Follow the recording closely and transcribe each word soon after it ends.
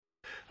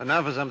And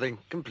now for something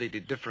completely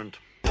different.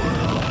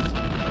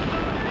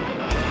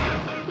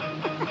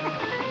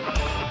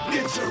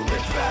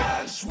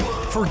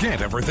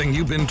 Forget everything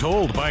you've been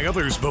told by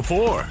others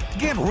before.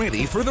 Get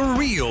ready for the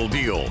real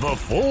deal, the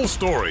full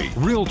story,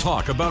 real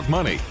talk about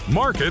money,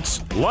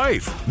 markets,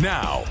 life.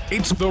 Now,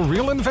 it's The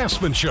Real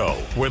Investment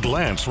Show with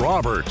Lance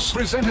Roberts,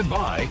 presented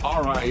by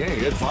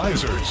RIA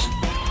Advisors.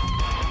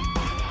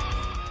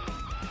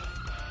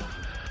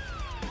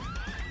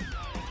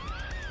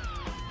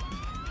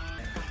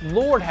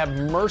 Lord have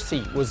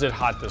mercy, was it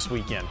hot this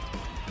weekend.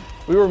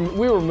 We were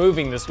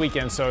moving this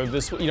weekend, so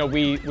this,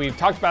 we've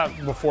talked about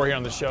before here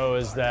on the show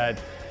is that,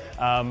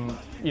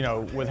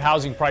 with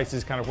housing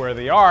prices kind of where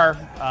they are,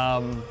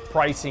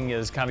 pricing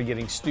is kind of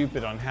getting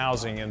stupid on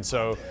housing, and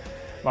so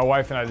my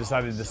wife and I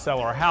decided to sell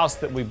our house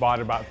that we bought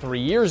about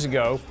 3 years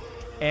ago,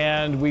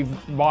 and we've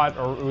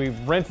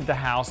rented the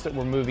house that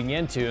we're moving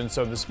into, and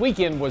so this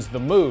weekend was the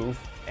move,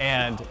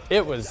 and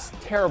it was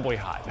terribly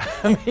hot.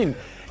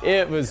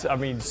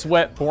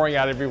 Sweat pouring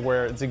out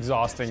everywhere. It's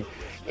exhausting.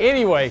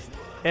 Anyway.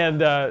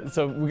 And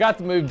so we got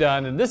the move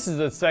done, and this is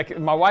the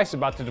second, my wife's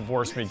about to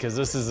divorce me because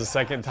this is the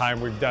second time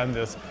we've done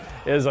this,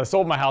 is I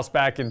sold my house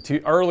back in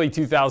early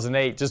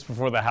 2008, just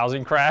before the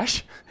housing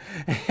crash,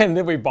 and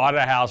then we bought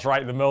a house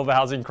right in the middle of the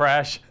housing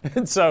crash,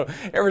 and so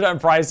every time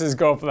prices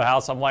go up for the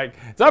house, I'm like,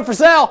 it's up for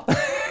sale!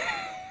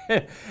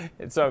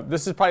 And so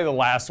this is probably the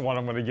last one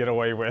I'm going to get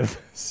away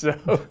with. So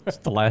it's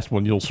the last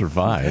one you'll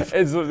survive.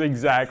 It's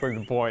exactly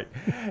the point.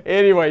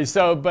 Anyway,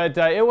 but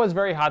it was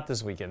very hot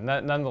this weekend,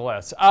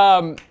 nonetheless.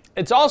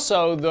 It's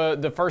also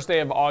the first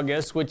day of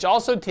August, which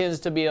also tends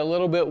to be a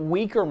little bit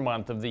weaker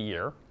month of the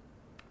year.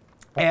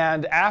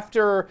 And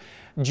after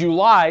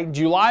July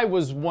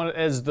was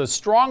as the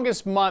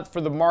strongest month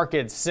for the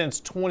market since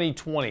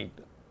 2020.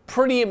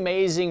 Pretty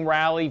amazing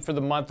rally for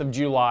the month of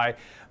July.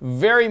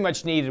 Very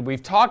much needed.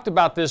 We've talked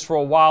about this for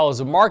a while as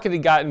the market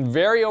had gotten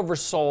very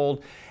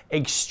oversold,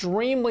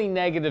 extremely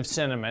negative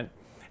sentiment.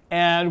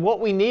 And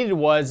what we needed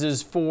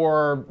is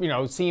for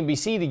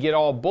CNBC to get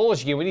all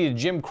bullish again. We needed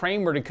Jim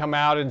Cramer to come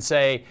out and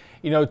say,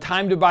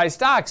 time to buy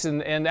stocks.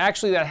 And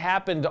actually that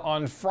happened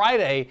on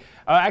Friday,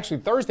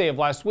 Thursday of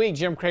last week.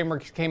 Jim Cramer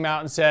came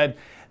out and said,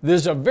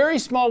 there's a very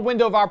small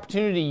window of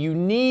opportunity. You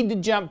need to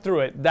jump through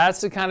it. That's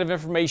the kind of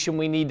information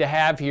we need to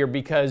have here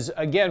because,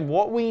 again,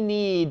 what we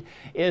need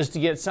is to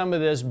get some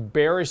of this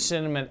bearish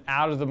sentiment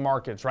out of the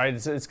markets, right?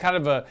 It's kind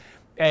of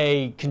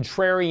a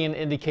contrarian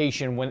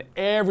indication. When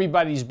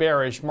everybody's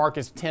bearish,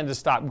 markets tend to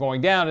stop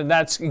going down, and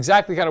that's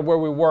exactly kind of where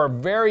we were.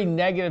 Very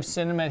negative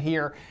sentiment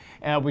here.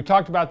 We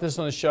talked about this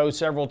on the show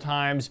several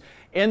times.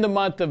 In the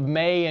month of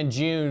May and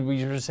June,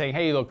 we were saying,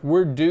 hey, look,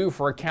 we're due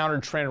for a counter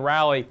trend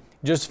rally.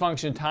 Just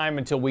function time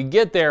until we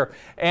get there.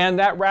 And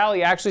that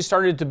rally actually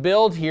started to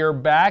build here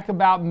back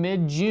about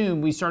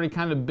mid-June. We started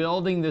kind of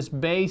building this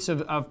base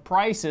of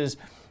prices.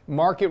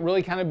 Market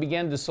really kind of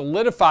began to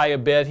solidify a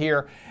bit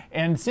here.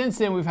 And since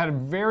then, we've had a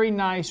very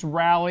nice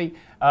rally,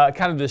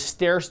 kind of the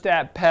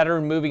stair-step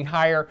pattern moving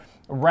higher.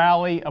 A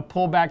rally, a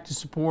pullback to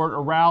support, a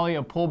rally,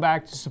 a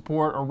pullback to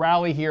support, a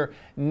rally here.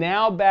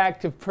 Now back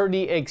to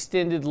pretty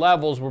extended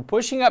levels. We're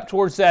pushing up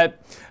towards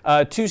that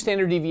 2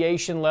 standard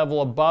deviation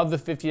level above the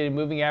 50-day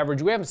moving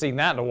average. We haven't seen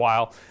that in a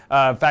while.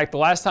 In fact, the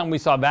last time we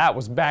saw that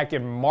was back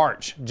in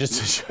March, just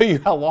to show you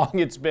how long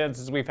it's been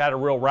since we've had a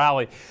real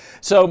rally.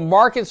 So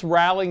markets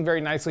rallying very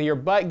nicely here,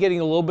 but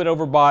getting a little bit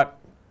overbought.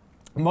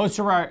 Most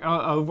of our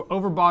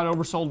overbought,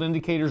 oversold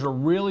indicators are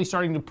really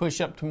starting to push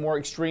up to more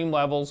extreme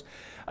levels.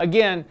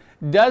 Again,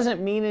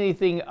 doesn't mean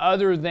anything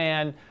other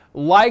than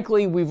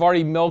likely we've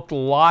already milked a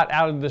lot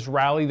out of this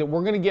rally that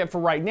we're going to get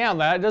for right now.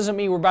 Now, that doesn't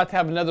mean we're about to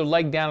have another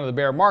leg down in the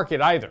bear market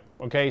either.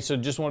 Okay, so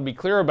just want to be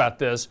clear about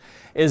this,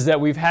 is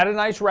that we've had a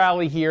nice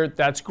rally here.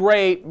 That's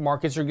great.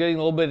 Markets are getting a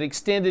little bit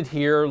extended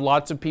here.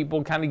 Lots of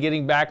people kind of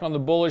getting back on the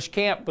bullish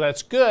camp. But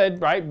that's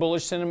good, right?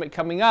 Bullish sentiment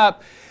coming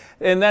up.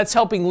 And that's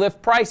helping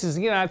lift prices.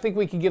 Again, I think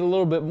we could get a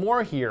little bit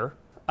more here,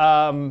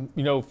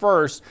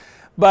 first.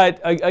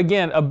 But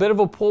again, a bit of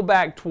a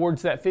pullback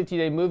towards that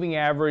 50-day moving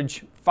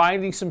average,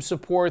 finding some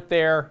support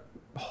there,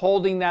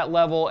 holding that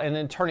level, and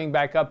then turning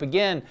back up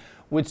again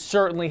would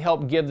certainly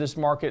help give this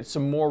market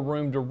some more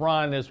room to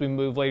run as we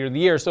move later in the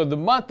year. So the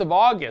month of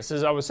August,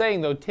 as I was saying,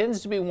 though, tends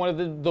to be one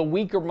of the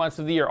weaker months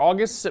of the year.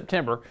 August and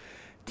September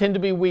tend to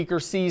be weaker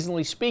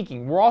seasonally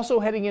speaking. We're also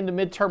heading into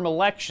midterm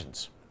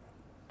elections.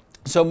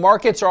 So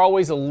markets are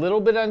always a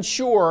little bit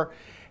unsure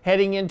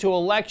heading into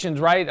elections,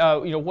 right?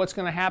 What's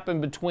going to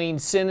happen between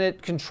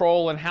Senate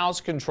control and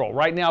House control.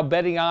 Right now,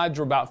 betting odds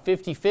are about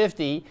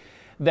 50-50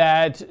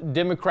 that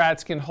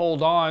Democrats can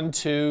hold on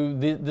to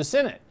the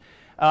Senate.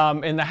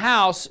 In the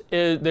House,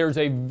 there's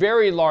a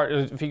very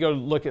large, if you go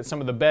look at some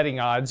of the betting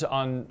odds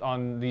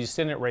on these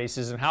Senate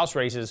races and House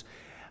races,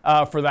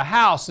 For the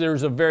House,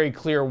 there's a very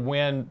clear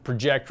win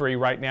trajectory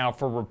right now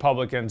for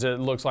Republicans. It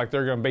looks like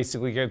they're going to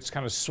basically just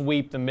kind of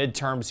sweep the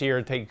midterms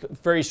here, take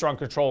very strong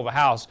control of the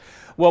House.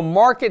 Well,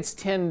 markets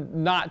tend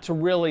not to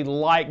really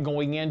like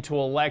going into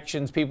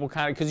elections. People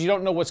kind of, because you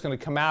don't know what's going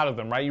to come out of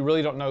them, right? You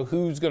really don't know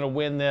who's going to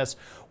win this.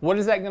 What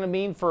is that going to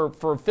mean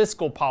for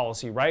fiscal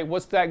policy, right?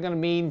 What's that going to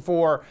mean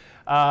for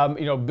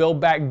Build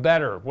Back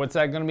Better? What's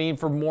that going to mean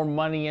for more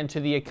money into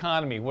the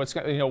economy? What's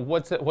that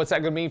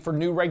going to mean for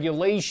new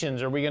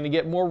regulations? Are we going to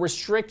get more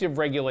restrictive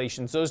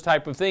regulations? Those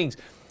type of things.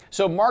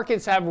 So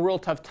markets have a real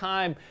tough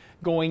time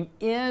going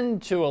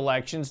into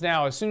elections.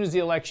 Now, as soon as the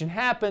election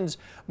happens,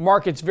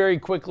 markets very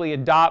quickly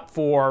adopt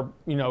for,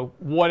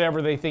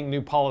 whatever they think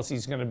new policy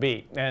is going to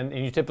be. And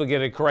you typically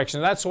get a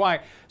correction. That's why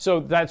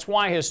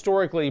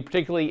historically,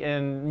 particularly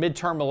in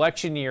midterm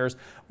election years,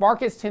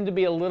 markets tend to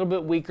be a little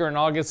bit weaker in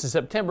August and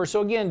September.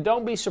 So again,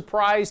 don't be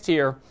surprised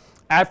here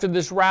after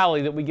this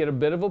rally that we get a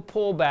bit of a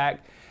pullback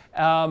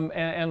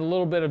and a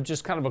little bit of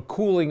just kind of a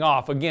cooling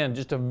off. Again,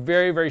 just a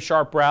very, very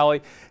sharp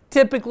rally.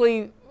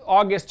 Typically,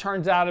 August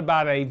turns out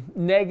about a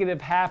negative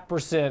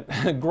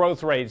 0.5%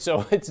 growth rate,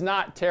 so it's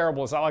not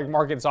terrible. It's not like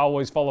markets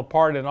always fall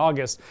apart in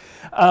August.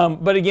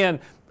 But again,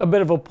 a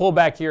bit of a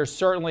pullback here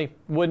certainly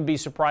wouldn't be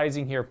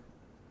surprising here.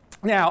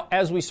 Now,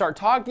 as we start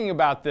talking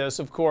about this,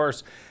 of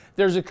course,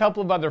 there's a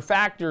couple of other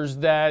factors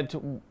that,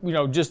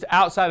 just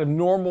outside of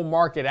normal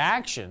market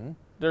action,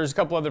 there's a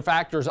couple other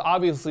factors,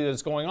 obviously,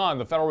 that's going on.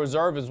 The Federal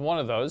Reserve is one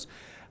of those.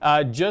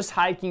 Just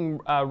hiking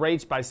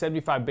rates by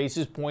 75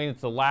 basis points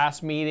at the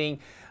last meeting.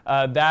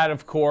 That,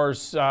 of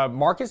course,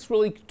 markets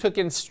really took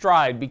in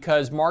stride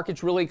because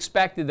markets really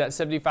expected that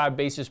 75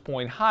 basis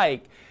point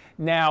hike.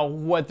 Now,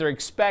 what they're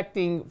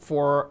expecting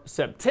for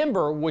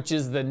September, which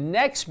is the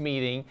next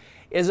meeting,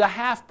 is a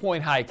 0.5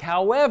 point hike.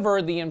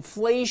 However, the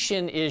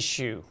inflation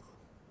issue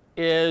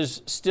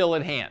is still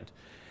at hand.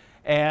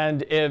 And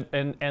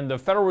the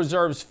Federal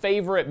Reserve's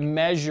favorite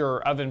measure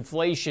of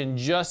inflation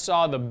just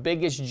saw the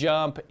biggest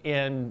jump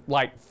in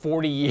like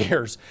 40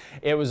 years.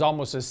 It was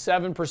almost a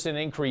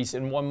 7% increase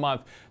in 1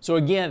 month. So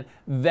again,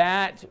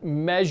 that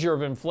measure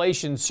of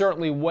inflation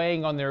certainly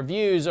weighing on their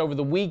views. Over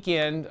the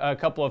weekend, a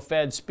couple of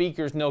Fed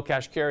speakers, Neel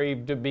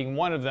Kashkari being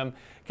one of them,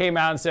 came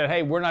out and said,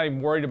 hey, we're not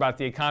even worried about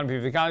the economy.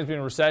 If the economy's been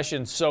in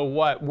recession, so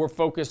what? We're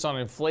focused on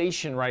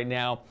inflation right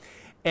now.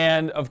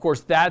 And of course,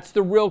 that's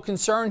the real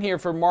concern here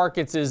for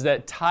markets, is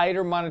that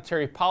tighter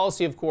monetary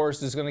policy, of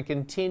course, is going to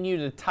continue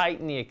to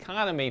tighten the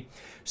economy,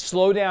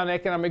 slow down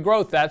economic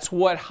growth. That's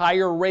what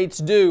higher rates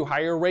do.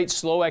 Higher rates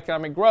slow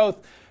economic growth.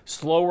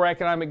 Slower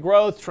economic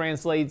growth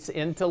translates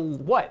into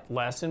what?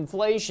 Less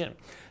inflation.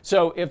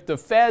 So if the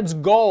Fed's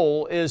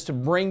goal is to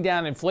bring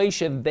down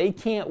inflation, they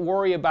can't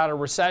worry about a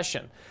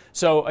recession.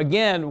 So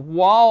again,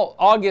 while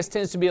August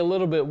tends to be a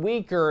little bit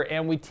weaker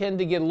and we tend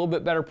to get a little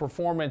bit better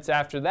performance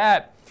after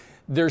that,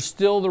 there's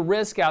still the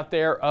risk out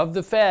there of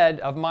the Fed,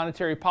 of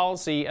monetary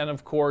policy, and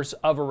of course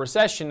of a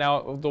recession.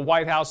 Now, the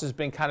White House has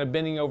been kind of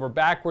bending over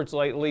backwards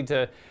lately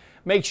to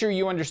make sure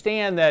you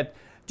understand that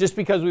just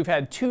because we've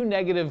had 2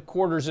 negative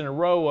quarters in a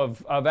row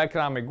of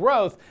economic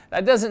growth,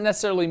 that doesn't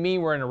necessarily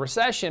mean we're in a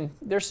recession.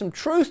 There's some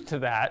truth to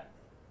that,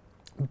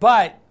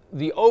 but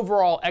the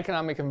overall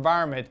economic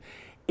environment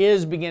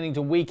is beginning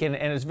to weaken,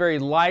 and it's very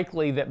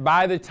likely that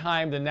by the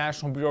time the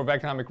National Bureau of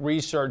Economic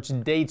Research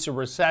dates a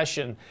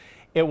recession,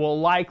 it will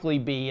likely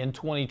be in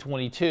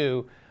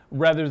 2022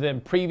 rather than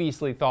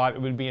previously thought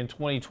it would be in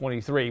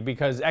 2023,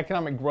 because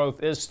economic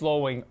growth is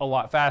slowing a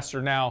lot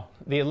faster. Now,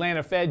 the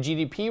Atlanta Fed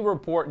GDP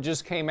report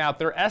just came out.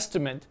 Their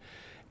estimate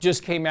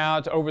just came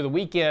out over the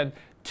weekend,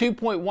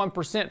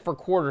 2.1% for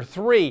quarter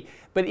 3.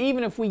 But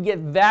even if we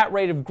get that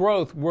rate of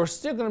growth, we're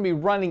still going to be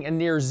running a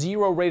near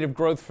zero rate of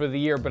growth for the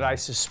year. But I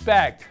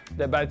suspect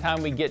that by the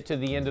time we get to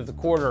the end of the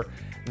quarter,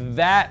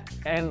 that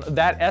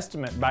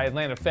estimate by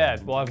Atlanta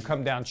Fed will have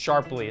come down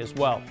sharply as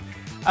well.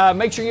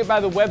 Make sure you get by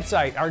the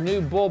website. Our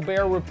new Bull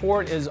Bear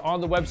report is on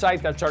the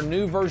website. That's our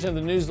new version of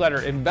the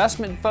newsletter.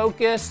 Investment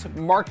focused,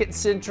 market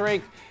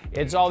centric.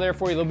 It's all there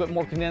for you, a little bit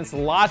more condensed.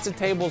 Lots of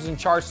tables and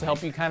charts to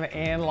help you kind of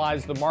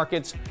analyze the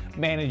markets,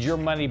 manage your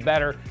money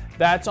better.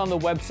 That's on the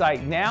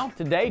website now.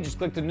 Today, just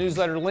click the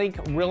newsletter link,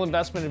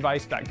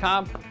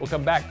 realinvestmentadvice.com. We'll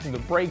come back from the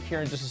break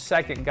here in just a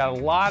second. Got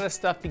a lot of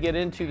stuff to get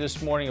into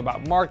this morning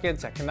about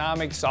markets,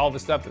 economics, all the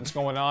stuff that's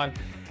going on.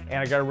 And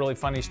I got a really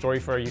funny story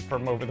for you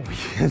from over the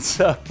weekend.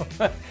 So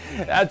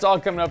that's all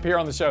coming up here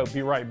on the show.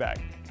 Be right back.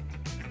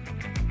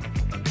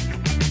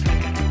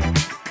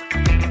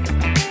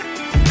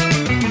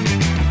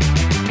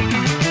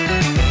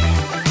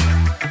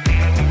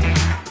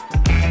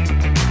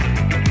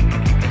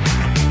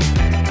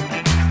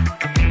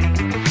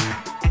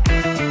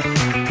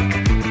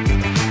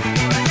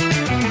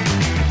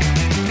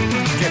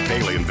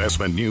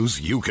 Investment news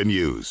you can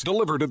use.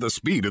 Delivered at the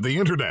speed of the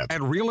internet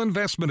at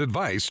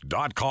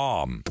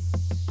realinvestmentadvice.com.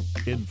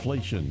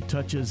 Inflation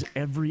touches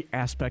every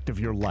aspect of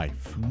your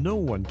life. No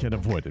one can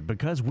avoid it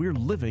because we're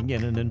living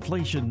in an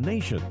inflation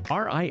nation.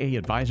 RIA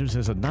Advisors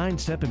has a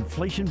 9-step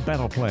inflation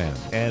battle plan,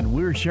 and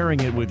we're sharing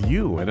it with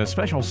you in a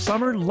special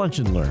summer lunch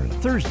and learn,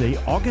 Thursday,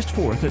 August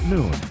 4th at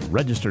noon.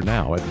 Register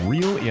now at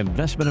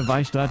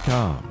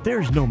realinvestmentadvice.com.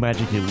 There's no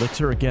magic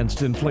elixir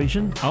against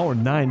inflation. Our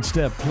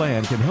 9-step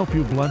plan can help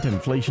you blunt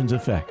inflation's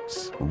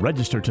effects.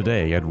 Register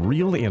today at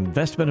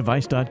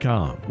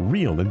realinvestmentadvice.com.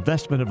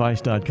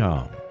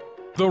 realinvestmentadvice.com.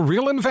 The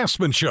Real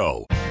Investment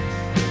Show.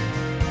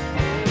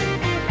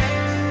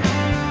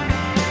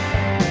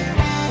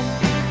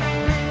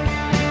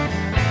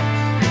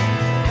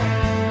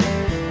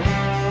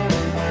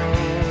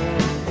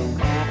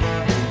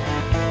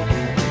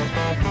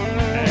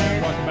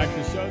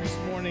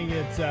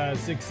 It's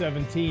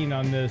 6:17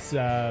 on this,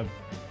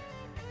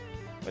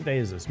 what day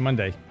is this?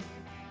 Monday.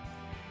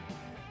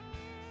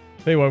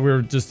 Tell you what, we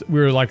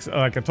were like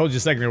I told you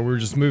a second ago, we were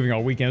just moving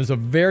all weekend. It was a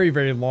very,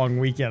 very long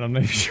weekend. I'm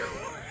not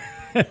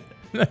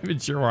even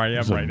sure where I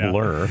am right now.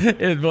 Blur.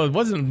 It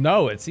wasn't.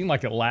 No, it seemed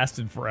like it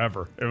lasted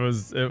forever.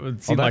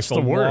 It seemed like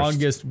the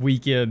longest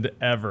weekend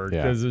ever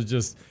because it was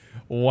just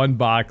one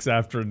box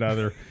after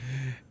another.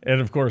 And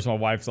of course, my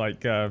wife's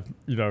like, can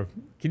you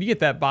get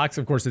that box?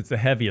 Of course, it's the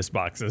heaviest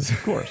boxes.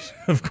 Of course.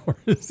 Of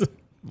course.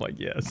 I'm like,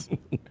 yes.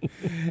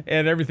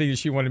 And everything that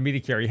she wanted me to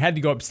carry had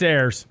to go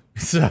upstairs.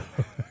 So.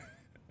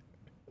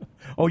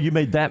 Oh, you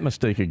made that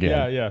mistake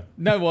again. Yeah.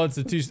 No, well,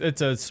 so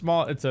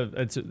the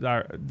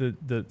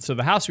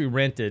house we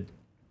rented,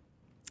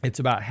 it's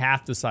about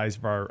half the size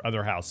of our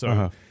other house.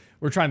 So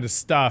we're trying to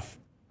stuff,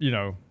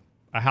 a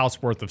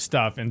house worth of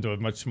stuff into a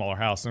much smaller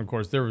house. And of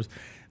course, there's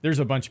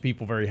a bunch of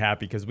people very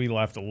happy because we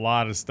left a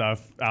lot of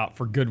stuff out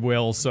for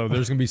Goodwill. So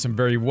there's going to be some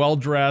very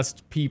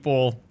well-dressed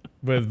people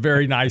with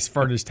very nice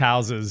furnished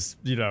houses,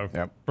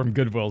 from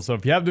Goodwill. So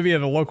if you happen to be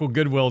at a local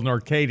Goodwill in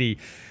North Katy,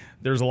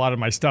 there's a lot of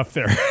my stuff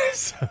there.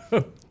 So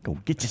go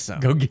get you some.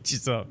 Go get you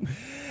some.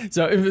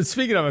 So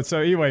speaking of it, so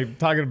anyway,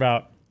 talking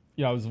about,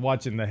 I was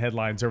watching the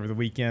headlines over the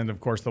weekend. Of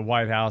course, the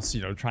White House,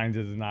 trying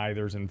to deny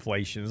there's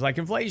inflation. It's like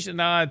inflation,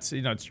 it's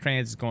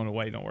it's going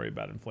away. Don't worry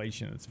about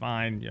inflation. It's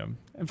fine.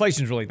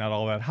 Inflation's really not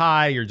all that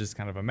high. You're just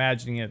kind of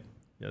imagining it.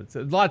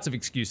 Lots of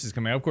excuses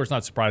coming out. Of course,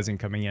 not surprising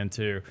coming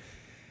into,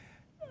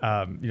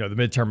 the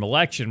midterm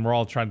election. We're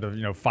all trying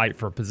to, fight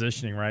for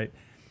positioning, right?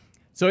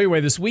 So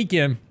anyway, this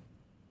weekend,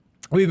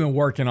 we've been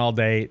working all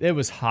day. It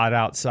was hot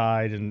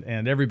outside,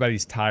 and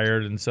everybody's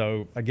tired. And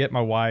so I get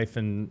my wife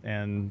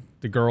and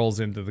the girls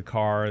into the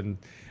car, and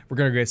we're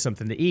going to get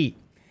something to eat.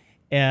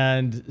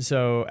 And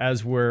so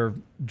as we're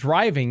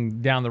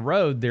driving down the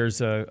road,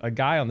 there's a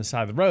guy on the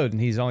side of the road, and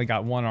he's only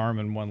got one arm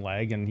and one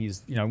leg, and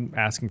he's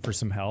asking for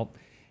some help.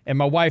 And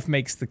my wife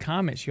makes the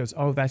comment. She goes,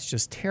 "Oh, that's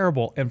just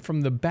terrible." And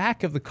from the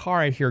back of the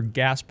car, I hear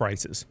gas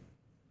prices.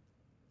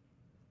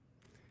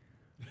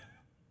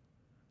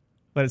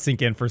 Let it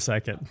sink in for a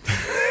second.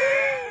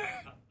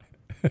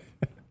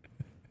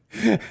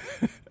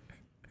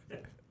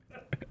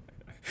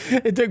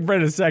 It took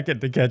Brent a second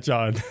to catch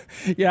on.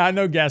 Yeah, I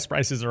know gas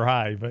prices are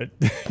high, but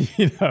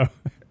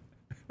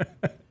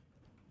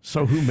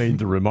So who made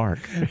the remark?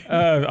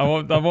 I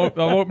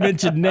won't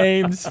mention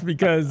names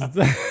because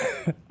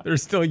they're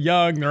still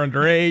young, they're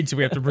underage.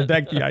 We have to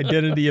protect the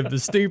identity of the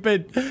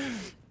stupid.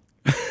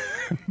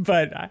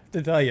 But I have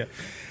to tell you,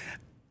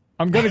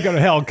 I'm going to go to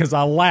hell because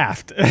I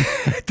laughed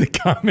at the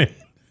comment.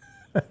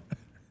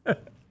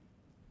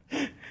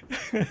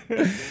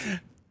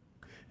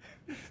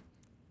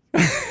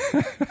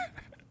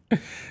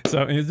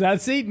 So is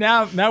that see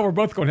now we're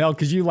both going to hell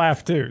because you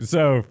laughed too.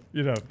 So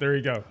there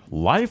you go.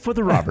 Life with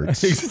the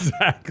Roberts.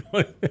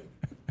 Exactly.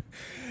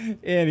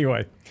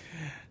 Anyway,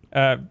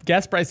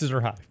 gas prices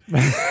are high.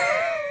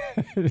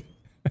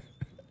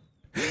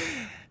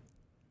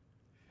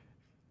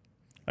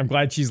 I'm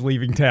glad she's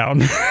leaving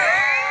town.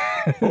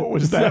 What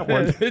was that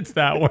one? It's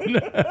that one.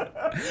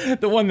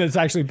 The one that's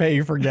actually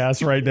paying for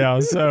gas right now.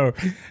 So,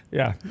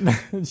 yeah,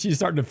 she's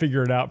starting to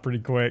figure it out pretty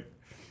quick.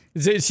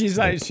 She's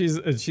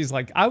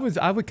like, I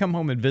would come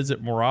home and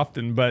visit more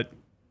often, but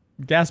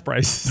gas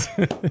prices.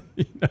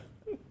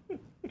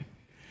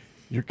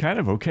 You're kind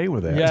of okay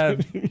with that. Yeah.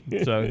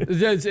 So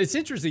it's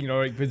interesting,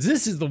 because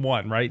this is the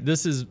one, right?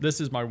 This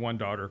is my one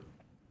daughter.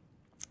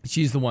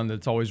 She's the one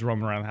that's always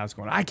roaming around the house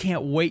going, I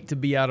can't wait to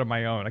be out on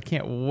my own. I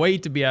can't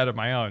wait to be out on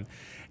my own.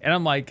 And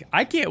I'm like,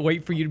 I can't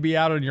wait for you to be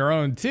out on your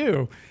own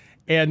too.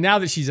 And now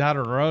that she's out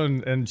on her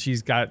own and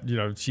she's got,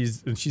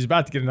 she's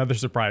about to get another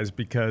surprise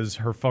because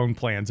her phone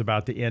plan's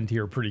about to end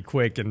here pretty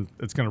quick and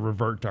it's going to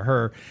revert to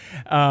her.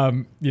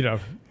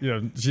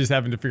 She's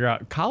having to figure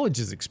out college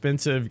is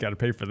expensive. You got to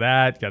pay for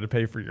that. You got to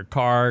pay for your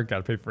car. Got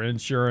to pay for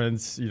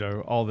insurance.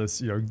 All this.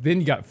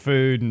 Then you got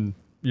food and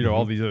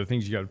all these other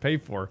things you got to pay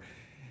for.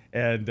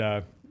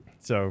 And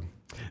so.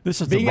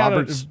 This is being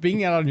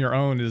out on your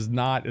own is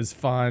not as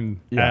fun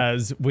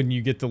as when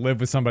you get to live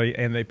with somebody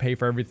and they pay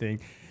for everything.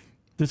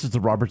 This is the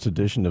Roberts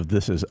edition of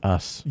This Is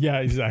Us. Yeah,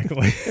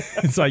 exactly.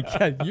 It's like,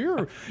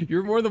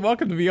 you're more than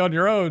welcome to be on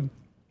your own.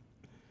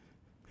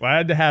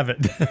 Glad to have it.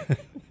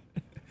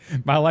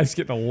 My life's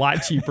getting a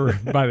lot cheaper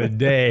by the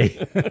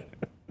day.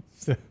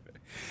 So,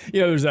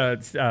 there's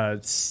a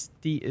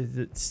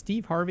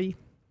Steve Harvey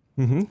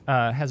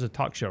has a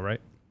talk show,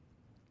 right?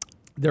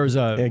 There's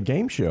A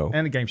game show.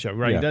 and a game show,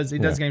 right? Yeah, He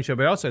does a game show,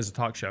 but he also has a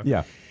talk show.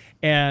 Yeah.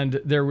 And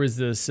there was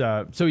this,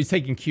 so he's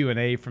taking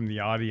Q&A from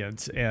the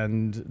audience,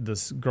 and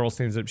this girl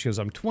stands up. She goes,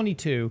 "I'm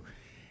 22.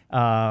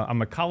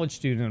 I'm a college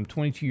student. I'm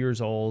 22 years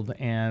old,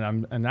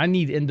 and I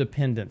need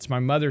independence. My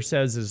mother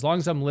says as long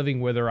as I'm living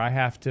with her, I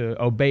have to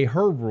obey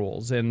her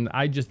rules, and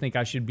I just think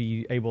I should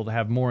be able to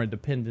have more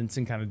independence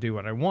and kind of do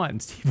what I want."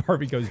 And Steve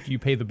Harvey goes, "Do you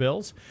pay the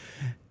bills?"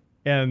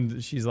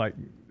 And she's like,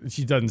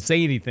 she doesn't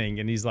say anything,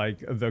 and he's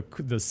like,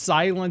 the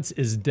silence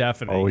is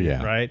deafening. Oh,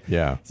 yeah. Right?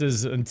 Yeah. He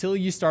says, until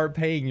you start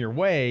paying your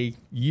way,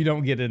 you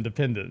don't get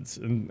independence.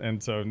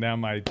 And so now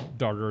my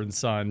daughter and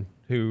son,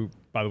 who,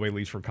 by the way,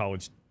 leaves for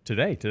college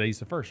today. Today's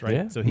the first, right?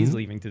 Yeah. So he's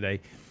leaving today.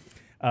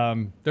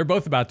 They're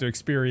both about to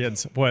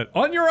experience what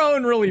on your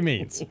own really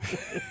means.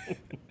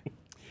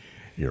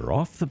 You're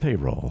off the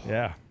payroll.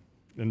 Yeah.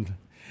 And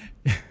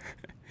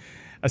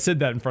I said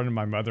that in front of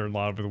my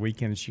mother-in-law over the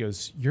weekend, and she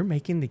goes, "You're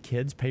making the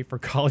kids pay for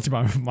college?"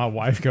 My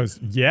wife goes,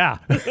 "Yeah."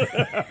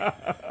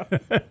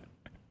 I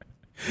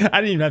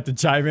didn't even have to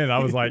chime in. I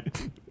was like,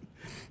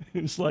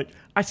 It's like,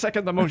 I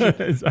second the motion.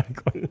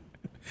 exactly.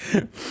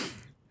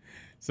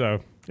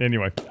 So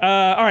anyway,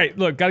 all right.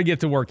 Look, got to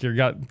get to work here.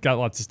 Got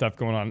lots of stuff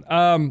going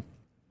on.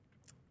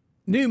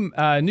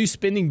 New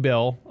spending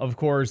bill. Of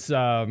course,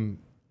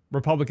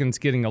 Republicans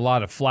getting a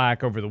lot of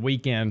flack over the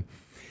weekend.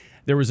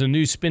 There was a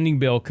new spending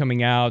bill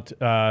coming out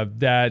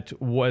that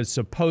was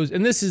supposed,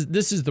 and this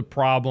is the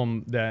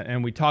problem that,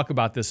 and we talk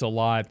about this a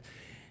lot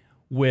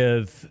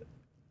with,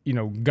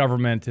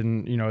 government,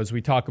 and as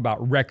we talk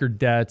about record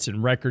debts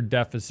and record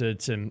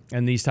deficits and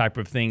these type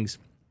of things.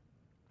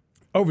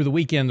 Over the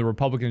weekend, the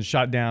Republicans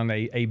shot down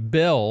a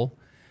bill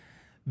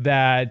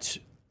that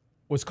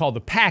was called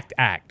the PACT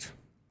Act,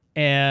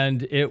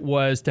 and it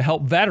was to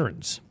help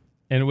veterans,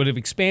 and it would have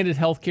expanded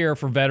health care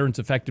for veterans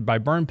affected by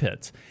burn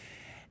pits.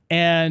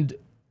 And,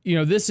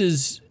 this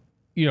is,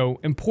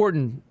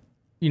 important,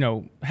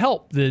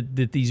 help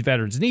that these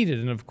veterans needed.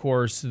 And of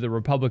course, the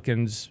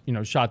Republicans,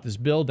 shot this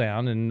bill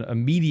down, and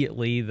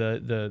immediately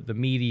the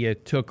media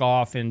took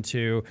off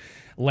into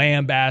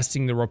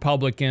lambasting the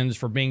Republicans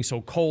for being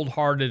so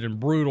cold-hearted and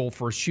brutal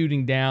for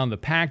shooting down the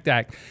PACT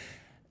Act.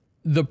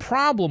 The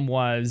problem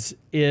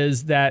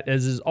is that,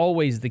 as is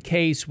always the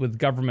case with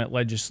government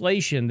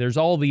legislation, there's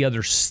all the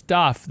other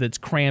stuff that's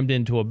crammed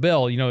into a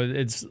bill.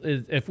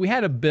 If we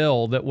had a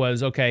bill that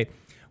was, okay,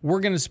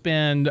 we're going to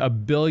spend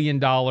 $1 billion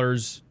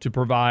to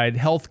provide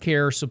health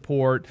care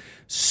support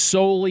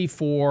solely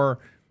for,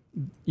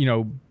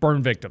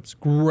 burn victims.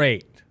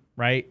 Great,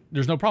 right?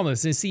 There's no problem with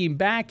this. And see,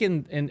 back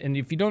in, and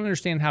if you don't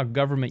understand how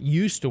government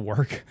used to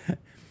work,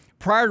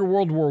 prior to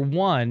World War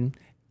I,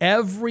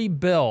 every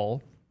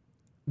bill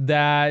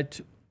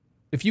that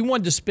if you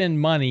wanted to spend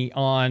money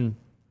on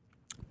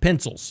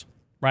pencils,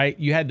 right,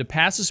 you had to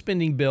pass a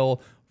spending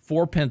bill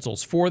for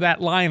pencils for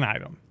that line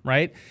item,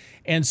 right?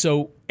 And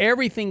so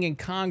everything in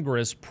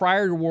Congress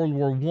prior to World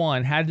War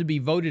I had to be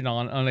voted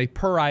on a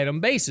per item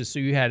basis. So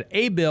you had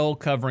a bill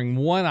covering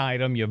one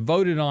item, you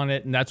voted on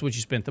it, and that's what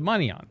you spent the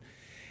money on.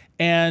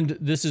 And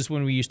this is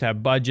when we used to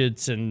have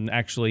budgets and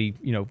actually,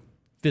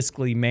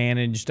 fiscally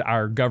managed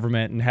our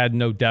government and had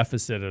no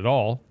deficit at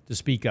all to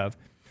speak of.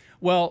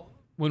 Well,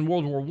 when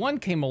World War I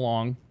came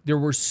along, there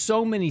were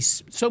so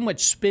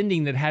much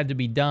spending that had to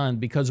be done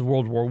because of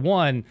World War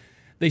I.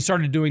 They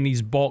started doing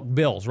these bulk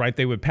bills, right?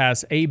 They would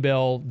pass a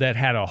bill that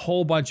had a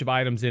whole bunch of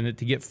items in it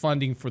to get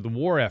funding for the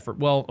war effort.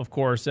 Well, of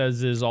course,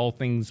 as is all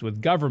things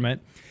with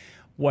government,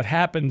 what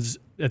happens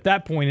at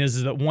that point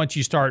is that once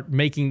you start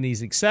making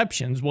these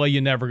exceptions, well,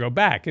 you never go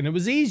back. And it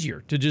was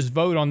easier to just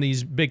vote on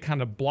these big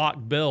kind of block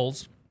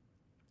bills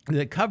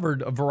that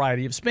covered a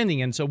variety of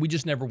spending. And so we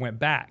just never went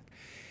back.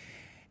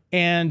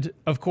 And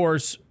of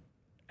course,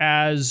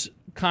 as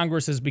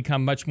Congress has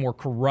become much more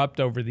corrupt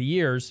over the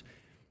years,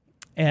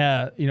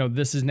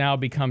 this has now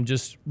become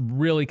just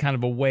really kind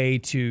of a way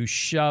to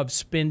shove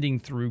spending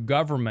through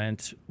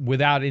government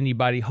without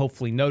anybody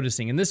hopefully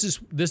noticing. And this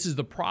is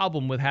the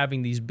problem with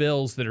having these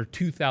bills that are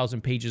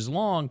 2,000 pages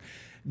long.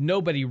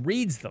 Nobody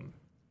reads them.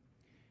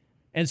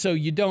 And so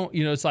you don't,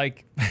 it's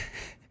like,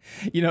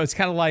 it's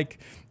kind of like,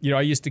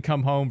 I used to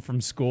come home from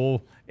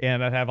school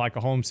and I'd have like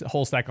a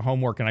whole stack of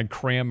homework and I'd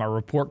cram my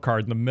report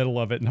card in the middle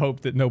of it and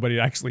hope that nobody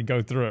would actually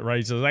go through it,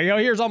 right? So it's like,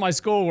 here's all my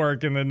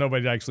schoolwork, and then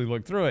nobody actually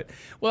looked through it.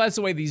 Well, that's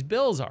the way these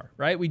bills are,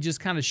 right? We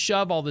just kind of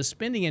shove all this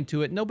spending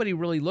into it. Nobody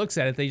really looks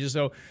at it.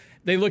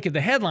 They look at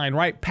the headline,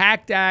 right?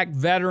 PACT Act,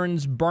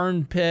 veterans,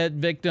 burn pit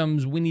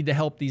victims, we need to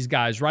help these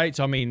guys, right?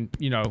 So,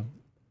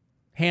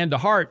 hand to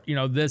heart,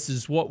 this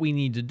is what we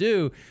need to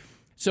do.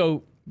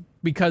 So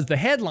because the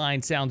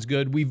headline sounds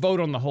good, we vote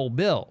on the whole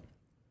bill.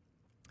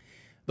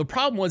 The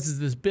problem was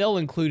this bill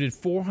included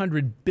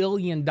 $400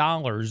 billion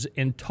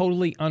in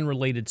totally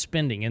unrelated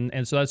spending.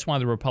 And so that's why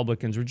the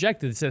Republicans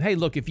rejected it. They said, hey,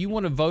 look, if you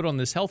want to vote on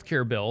this health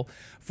care bill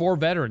for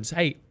veterans,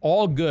 hey,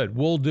 all good,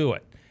 we'll do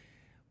it.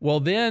 Well,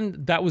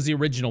 then that was the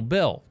original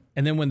bill.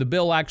 And then when the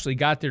bill actually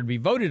got there to be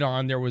voted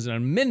on, there was an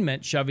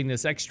amendment shoving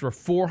this extra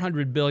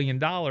 $400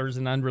 billion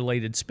in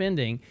unrelated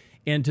spending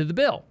into the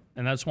bill.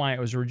 And that's why it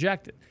was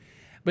rejected.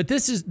 But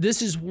this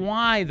is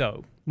why,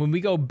 though, when we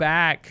go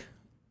back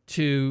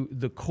to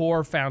the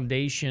core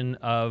foundation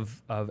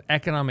of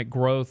economic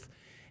growth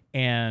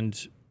and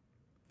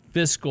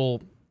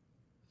fiscal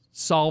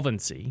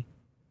solvency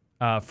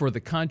for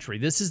the country,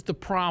 this is the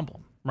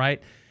problem,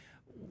 right?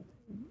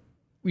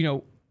 You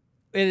know,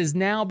 it has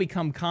now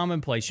become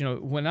commonplace. You know,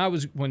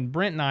 when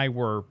Brent and I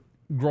were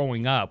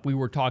growing up, we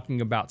were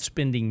talking about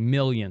spending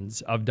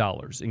millions of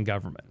dollars in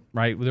government,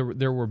 right?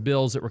 There were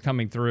bills that were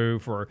coming through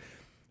for,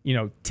 you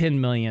know, $10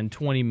 million,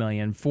 $20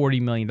 million,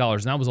 $40 million.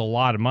 And that was a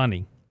lot of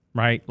money,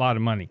 right? A lot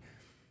of money.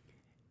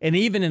 And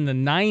even in the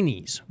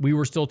 90s, we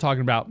were still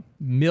talking about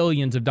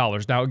millions of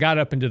dollars. Now, it got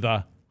up into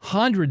the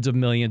hundreds of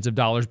millions of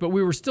dollars, but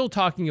we were still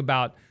talking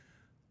about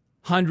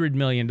 $100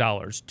 million,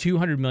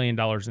 $200 million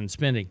in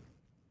spending.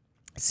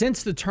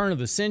 Since the turn of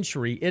the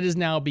century, it has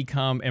now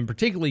become, and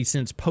particularly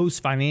since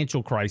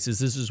post-financial crisis,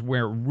 this is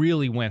where it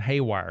really went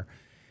haywire.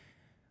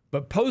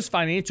 But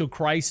post-financial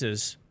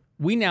crisis,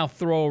 we now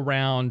throw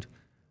around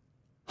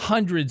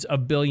hundreds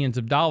of billions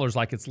of dollars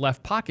like it's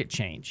left pocket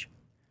change.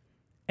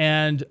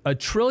 And $1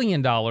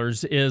 trillion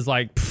is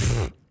like,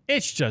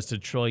 it's just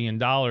 $1 trillion.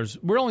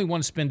 We only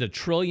want to spend $1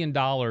 trillion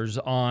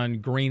on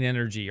green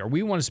energy, or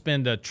we want to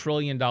spend $1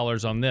 trillion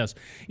on this.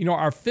 You know,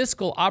 our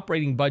fiscal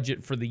operating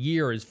budget for the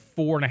year is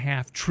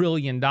 $4.5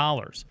 trillion.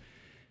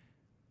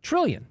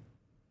 Trillion.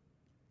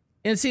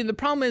 And see, the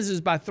problem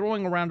is by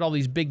throwing around all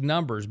these big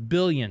numbers,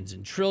 billions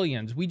and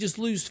trillions, we just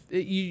lose,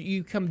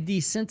 you become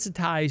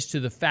desensitized to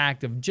the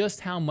fact of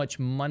just how much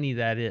money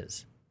that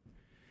is.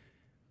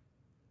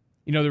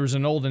 You know, there was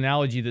an old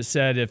analogy that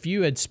said if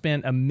you had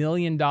spent $1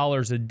 million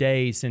a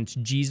day since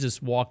Jesus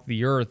walked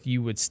the earth,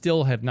 you would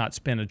still have not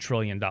spent $1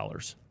 trillion.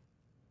 $1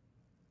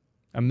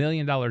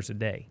 million a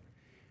day.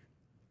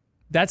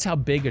 That's how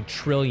big $1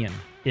 trillion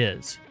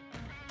is.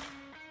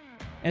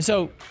 And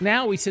so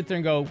now we sit there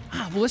and go,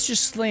 well, let's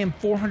just slam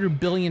 $400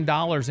 billion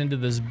into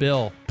this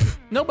bill.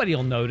 Nobody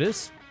will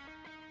notice.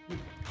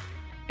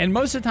 And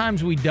most of the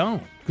times we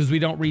don't, because we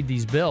don't read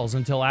these bills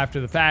until after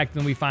the fact.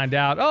 Then we find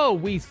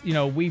out, we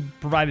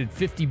provided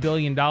 $50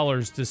 billion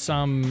to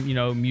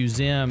some,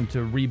 museum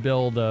to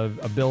rebuild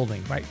a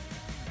building, right?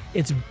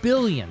 It's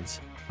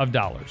billions of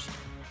dollars,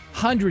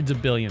 hundreds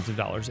of billions of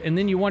dollars. And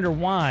then you wonder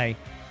why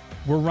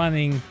we're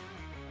running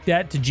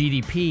debt to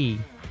GDP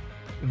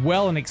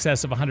well in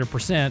excess of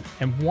 100%,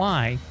 and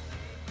why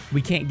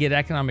we can't get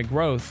economic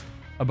growth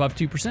above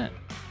 2%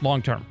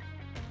 long term.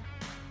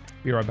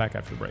 Be right back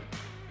after the break.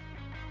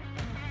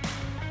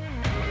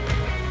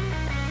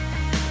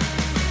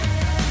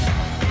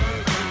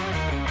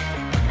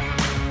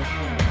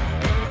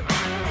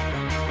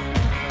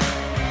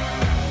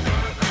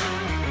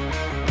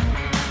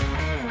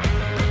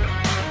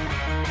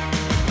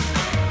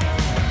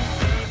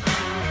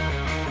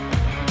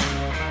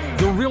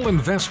 Real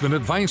Investment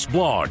Advice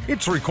blog.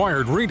 It's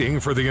required reading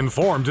for the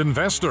informed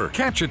investor.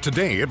 Catch it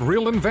today at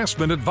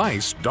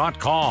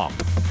realinvestmentadvice.com.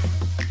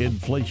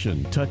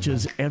 Inflation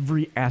touches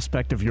every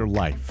aspect of your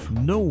life.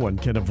 No one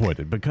can avoid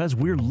it because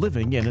we're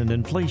living in an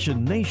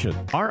inflation nation.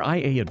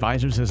 RIA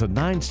Advisors has a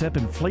 9-step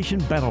inflation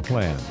battle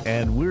plan,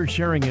 and we're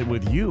sharing it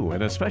with you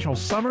in a special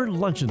summer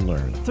lunch and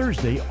learn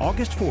Thursday,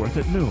 August 4th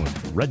at noon.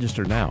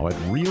 Register now at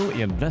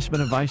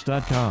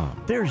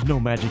realinvestmentadvice.com. There's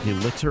no magic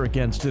elixir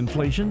against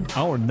inflation.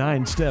 Our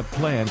 9-step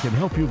plan can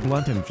help you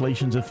blunt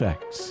inflation's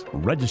effects.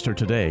 Register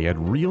today at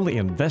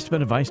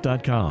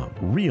realinvestmentadvice.com.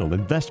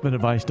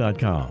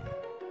 realinvestmentadvice.com.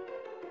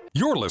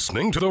 You're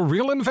listening to The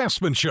Real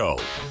Investment Show.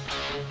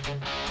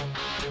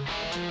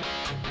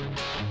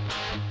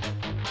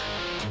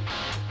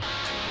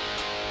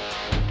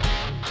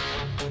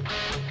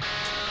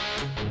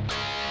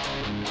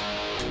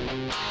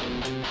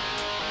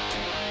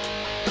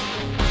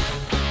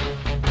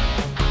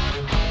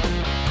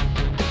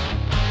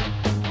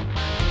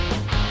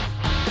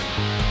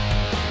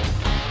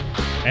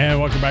 And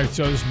welcome back to the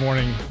show this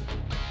morning.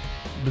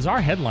 Bizarre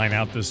headline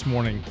out this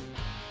morning.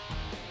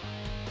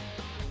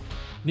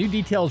 New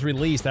details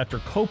released after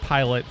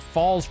co-pilot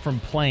falls from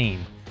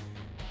plane.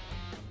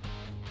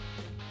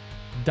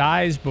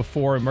 Dies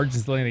before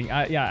emergency landing.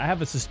 I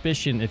have a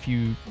suspicion if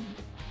you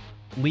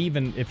leave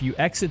and if you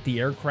exit the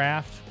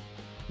aircraft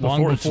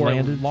long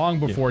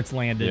before it's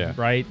landed,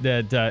 right?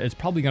 That it's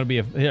probably going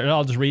to be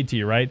I'll just read to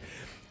you, right?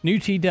 New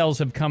details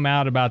have come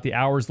out about the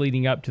hours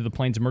leading up to the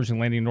plane's emergency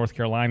landing in North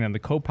Carolina and the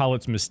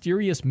co-pilot's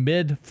mysterious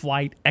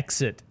mid-flight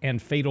exit and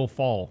fatal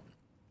fall.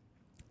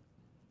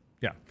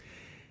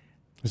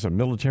 It's a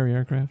military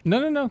aircraft?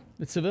 No.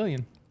 It's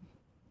civilian.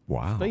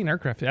 Wow. Civilian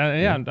aircraft.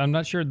 I'm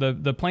not sure.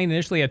 The plane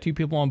initially had 2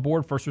 people on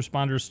board. First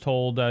responders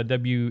told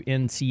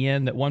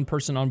WNCN that one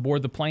person on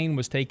board the plane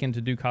was taken to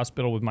Duke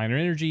Hospital with minor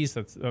injuries.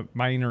 That's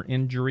minor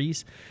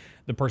injuries.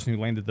 The person who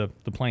landed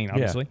the plane,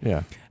 obviously.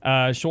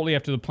 Yeah. Shortly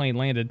after the plane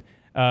landed,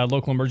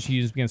 local emergency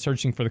users began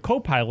searching for the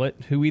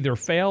co-pilot who either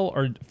fell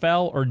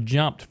or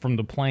jumped from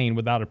the plane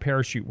without a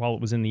parachute while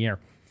it was in the air.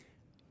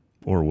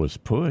 Or was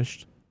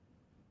pushed.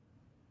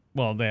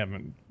 Well, they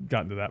haven't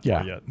gotten to that Yeah,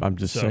 part yet. I'm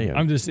just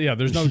saying.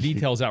 There's no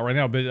details out right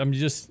now, but I'm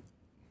just...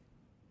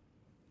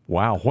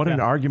 Wow, what an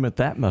argument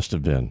that must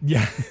have been.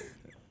 Yeah.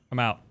 I'm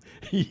out.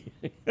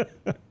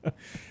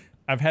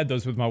 I've had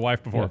those with my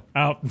wife before.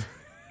 Yeah. Out.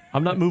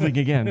 I'm not moving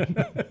again.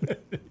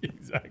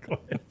 Exactly.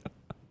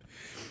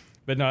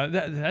 But no,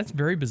 that's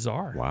very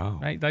bizarre. Wow.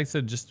 Right? Like I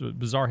said, just a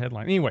bizarre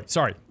headline. Anyway,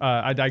 sorry.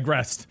 I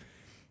digressed.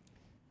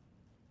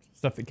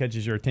 Stuff that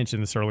catches your attention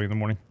this early in the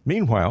morning.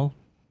 Meanwhile,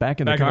 back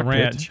in the cockpit.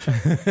 ranch.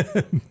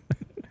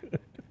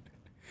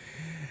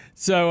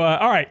 So,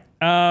 all right.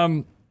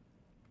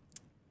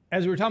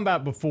 As we were talking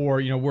about before,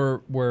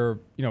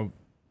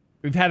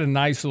 we've had a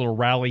nice little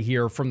rally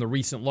here from the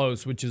recent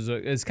lows, which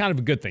is kind of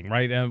a good thing,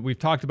 right? We've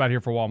talked about here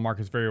for a while,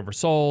 market's very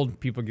oversold,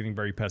 people getting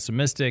very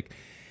pessimistic.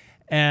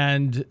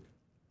 And,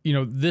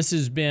 this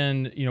has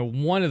been,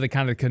 one of the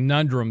kind of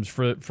conundrums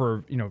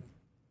for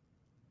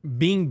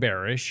being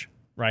bearish,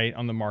 right,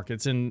 on the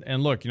markets. And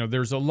look,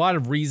 there's a lot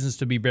of reasons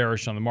to be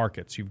bearish on the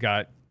markets. You've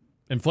got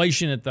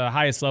inflation at the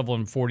highest level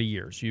in 40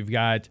 years. You've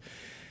got,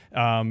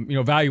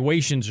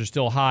 valuations are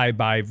still high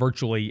by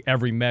virtually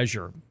every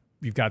measure.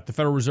 You've got the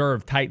Federal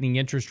Reserve tightening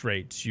interest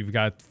rates. You've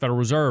got the Federal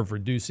Reserve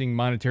reducing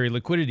monetary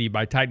liquidity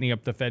by tightening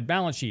up the Fed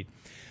balance sheet.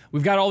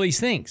 We've got all these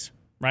things,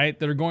 right,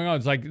 that are going on.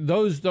 It's like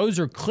those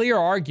are clear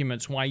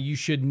arguments why you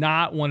should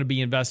not want to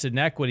be invested in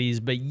equities.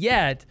 But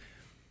yet,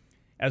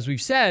 as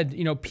we've said,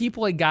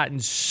 people had gotten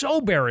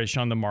so bearish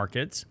on the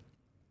markets.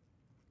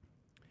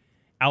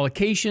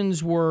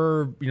 Allocations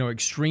were,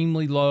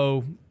 extremely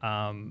low.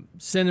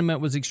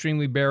 Sentiment was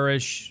extremely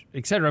bearish,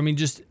 et cetera. I mean,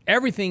 just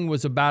everything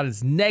was about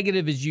as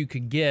negative as you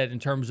could get in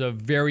terms of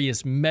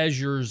various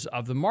measures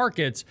of the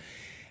markets.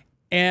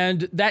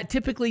 And that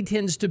typically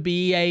tends to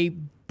be a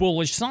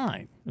bullish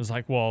sign. It's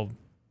like, well,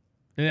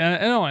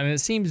 and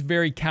it seems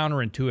very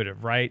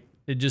counterintuitive, right?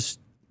 It just,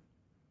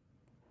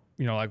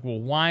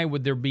 why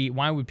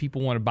would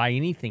people want to buy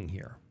anything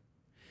here?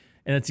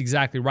 And that's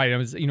exactly right.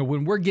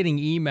 When we're getting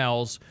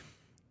emails,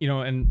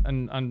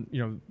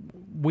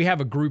 we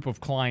have a group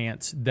of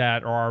clients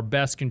that are our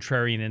best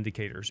contrarian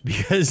indicators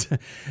because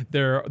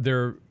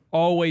they're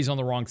always on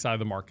the wrong side of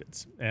the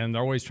markets. And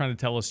they're always trying to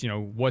tell us,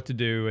 what to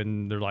do.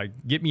 And they're like,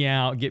 get me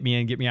out, get me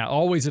in, get me out,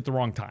 always at the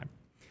wrong time.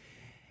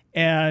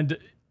 And,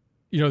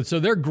 so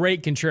they're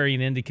great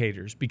contrarian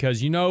indicators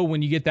because,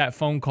 when you get that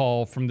phone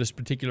call from this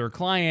particular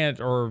client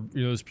or,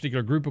 this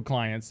particular group of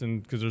clients,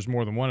 and because there's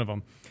more than one of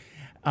them,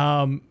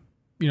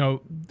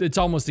 it's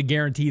almost a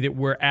guarantee that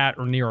we're at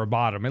or near a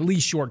bottom, at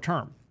least short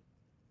term.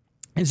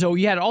 And so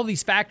you had all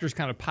these factors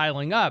kind of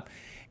piling up,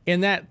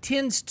 and that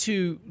tends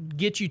to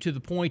get you to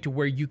the point to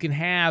where you can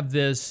have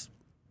this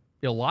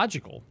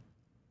illogical,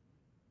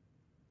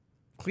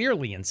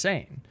 clearly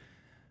insane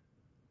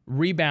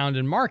rebound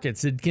in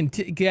markets. It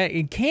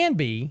can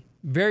be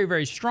very,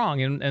 very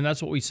strong, and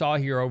that's what we saw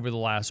here over the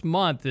last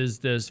month is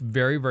this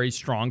very, very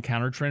strong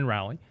counter-trend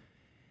rally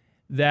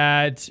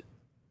that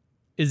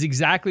is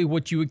exactly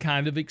what you would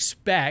kind of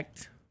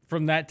expect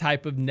from that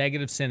type of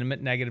negative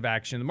sentiment, negative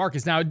action in the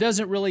markets. Now, it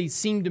doesn't really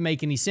seem to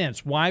make any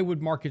sense. Why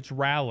would markets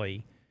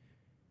rally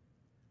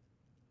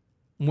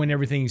when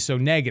everything's so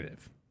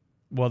negative?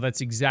 Well,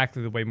 that's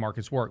exactly the way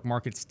markets work.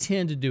 Markets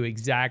tend to do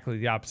exactly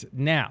the opposite.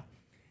 Now,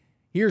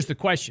 here's the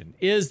question.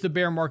 Is the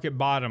bear market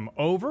bottom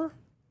over?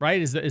 Right?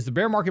 Is the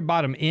bear market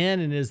bottom in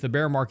and is the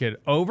bear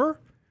market over?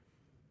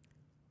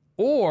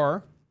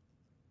 Or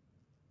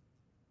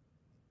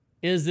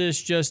is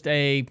this just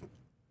a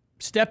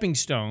stepping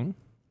stone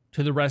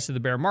to the rest of the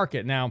bear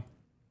market? Now,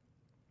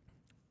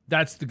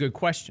 that's the good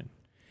question.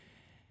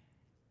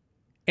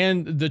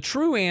 And the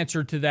true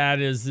answer to that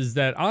is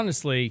that,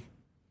 honestly,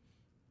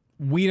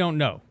 we don't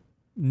know.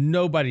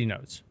 Nobody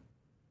knows.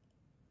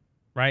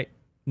 Right?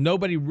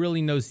 Nobody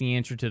really knows the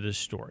answer to this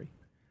story.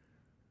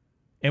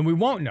 And we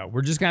won't know.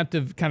 We're just going to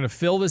have to kind of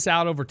fill this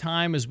out over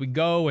time as we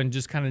go and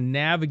just kind of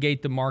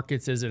navigate the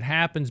markets as it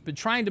happens. But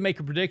trying to make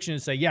a prediction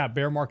and say, yeah,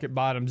 bear market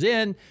bottoms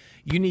in,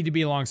 you need to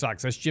be long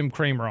stocks. That's Jim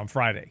Cramer on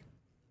Friday,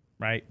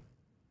 right?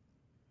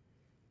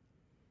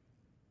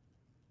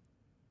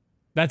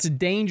 That's a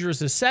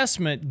dangerous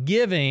assessment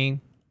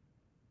given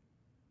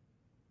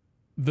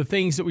the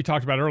things that we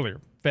talked about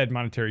earlier. Fed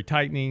monetary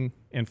tightening,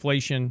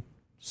 inflation,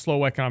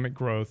 slow economic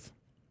growth,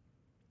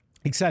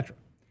 etc.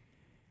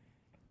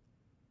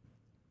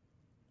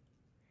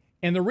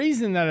 And the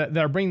reason that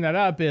I bring that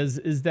up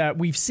is that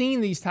we've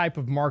seen these type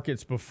of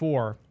markets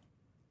before.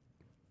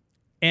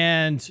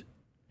 And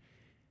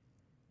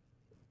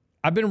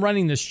I've been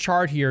running this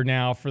chart here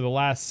now for the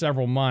last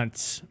several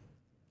months,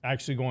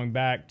 actually going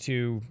back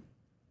to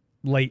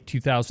late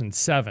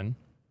 2007,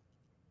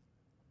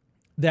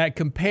 that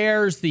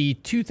compares the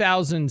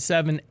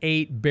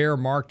 2007-8 bear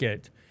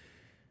market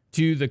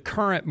to the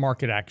current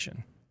market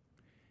action.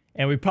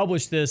 And we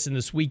published this in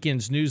this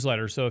weekend's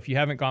newsletter. So if you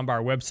haven't gone by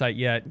our website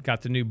yet,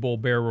 got the new Bull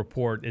Bear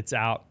report, it's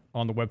out.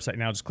 on the website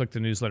now. Just click the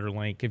newsletter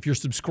link. If you're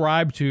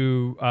subscribed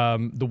to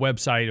the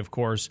website, of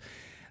course,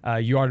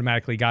 you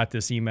automatically got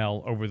this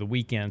email over the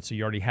weekend, so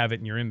you already have it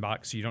in your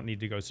inbox, so you don't need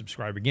to go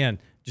subscribe again.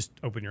 Just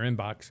open your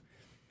inbox.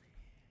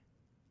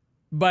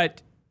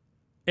 But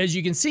as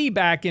you can see,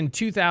 back in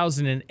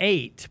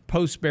 2008,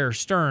 post-Bear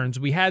Stearns,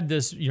 we had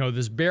this,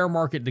 this bear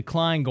market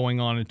decline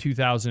going on in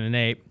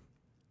 2008,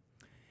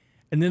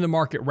 and then the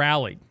market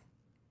rallied.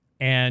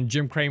 And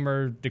Jim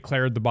Cramer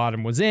declared the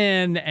bottom was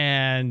in,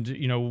 and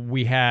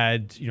we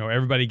had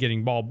everybody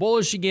getting ball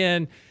bullish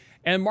again,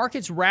 and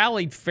markets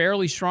rallied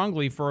fairly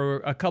strongly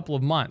for a couple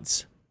of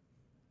months,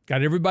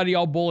 got everybody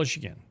all bullish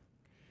again.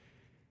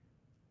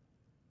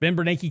 Ben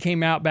Bernanke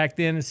came out back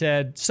then and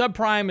said,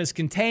 subprime is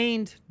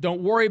contained,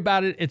 don't worry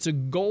about it, it's a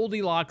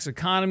Goldilocks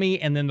economy,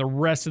 and then the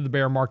rest of the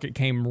bear market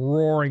came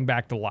roaring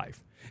back to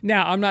life.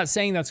 Now, I'm not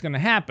saying that's going to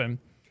happen.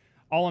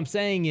 All I'm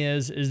saying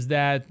is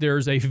that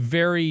there's a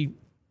very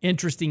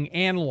interesting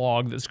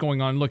analog that's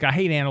going on. Look, I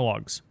hate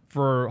analogs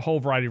for a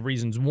whole variety of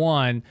reasons.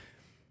 One,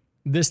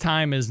 this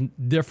time is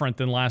different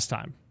than last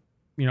time.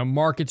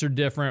 Markets are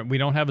different. We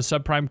don't have a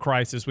subprime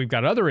crisis. We've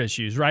got other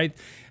issues, right?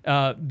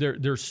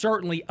 There's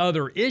certainly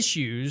other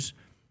issues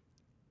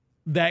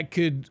that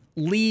could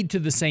lead to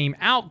the same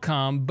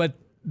outcome, but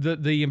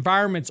the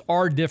environments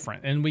are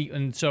different.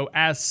 And so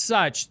as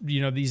such,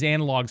 these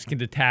analogs can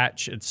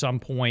detach at some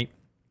point,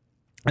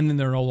 and then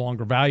they're no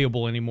longer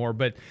valuable anymore.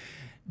 But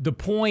the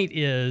point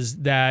is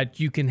that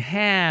you can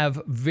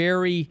have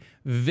very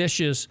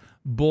vicious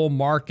bull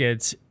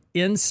markets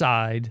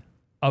inside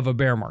of a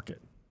bear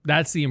market.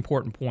 That's the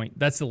important point.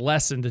 That's the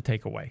lesson to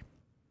take away.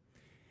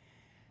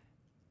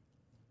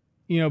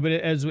 And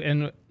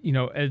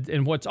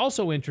what's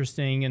also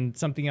interesting, and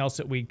something else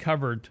that we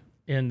covered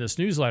in this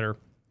newsletter,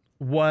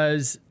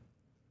 was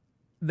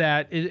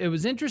that it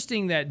was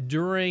interesting that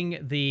during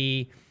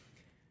the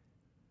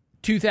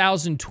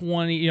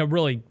 2020,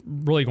 really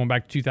going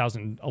back to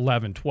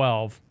 2011,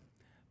 12,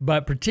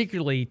 but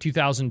particularly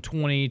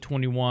 2020,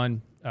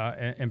 21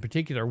 in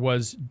particular,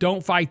 was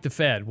don't fight the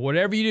Fed.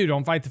 Whatever you do,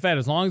 don't fight the Fed.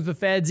 As long as the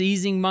Fed's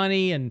easing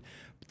money and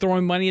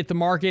throwing money at the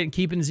market and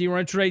keeping zero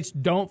interest rates,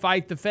 don't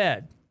fight the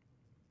Fed,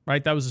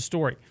 right? That was the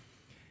story.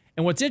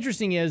 And what's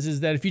interesting is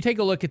that if you take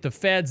a look at the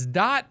Fed's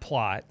dot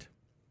plot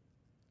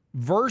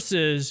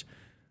versus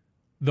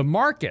the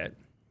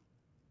market's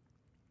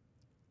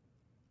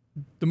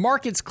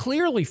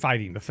clearly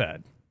fighting the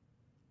Fed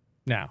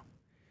now,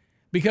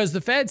 because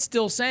the Fed's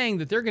still saying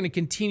that they're going to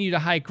continue to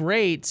hike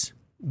rates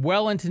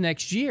well into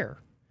next year.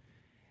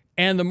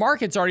 And the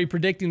market's already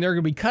predicting they're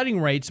going to be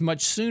cutting rates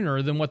much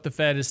sooner than what the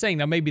Fed is saying.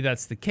 Now, maybe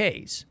that's the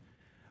case.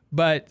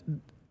 But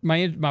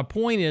my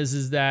point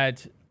is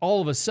that all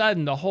of a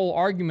sudden, the whole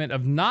argument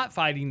of not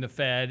fighting the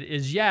Fed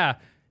is,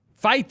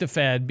 fight the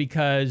Fed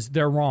because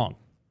they're wrong.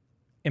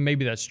 And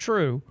maybe that's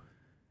true.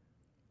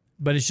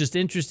 But it's just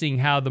interesting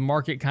how the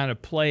market kind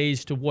of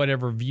plays to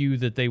whatever view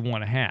that they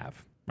want to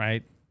have,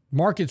 right?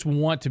 Markets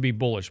want to be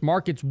bullish.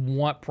 Markets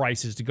want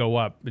prices to go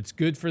up. It's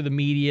good for the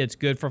media. It's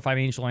good for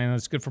financial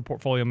analysts. It's good for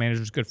portfolio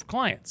managers. Good for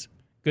clients.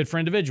 Good for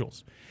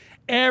individuals.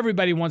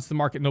 Everybody wants the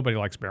market. Nobody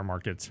likes bear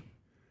markets.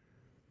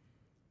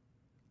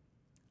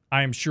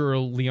 I am sure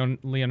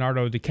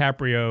Leonardo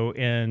DiCaprio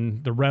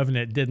in The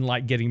Revenant didn't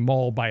like getting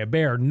mauled by a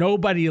bear.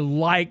 Nobody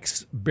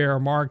likes bear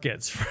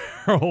markets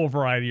for a whole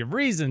variety of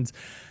reasons.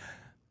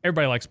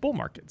 Everybody likes bull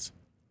markets.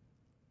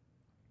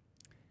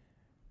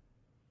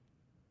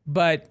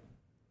 But,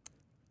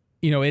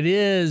 it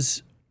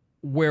is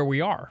where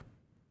we are.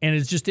 And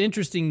it's just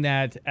interesting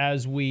that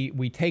as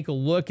we take a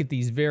look at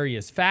these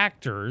various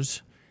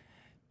factors,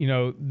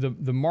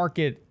 the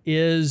market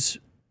is,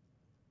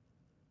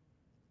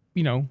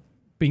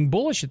 being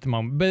bullish at the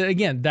moment. But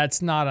again,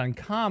 that's not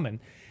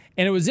uncommon.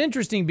 And it was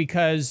interesting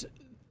because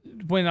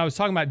when I was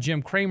talking about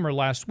Jim Cramer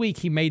last week,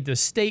 he made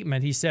this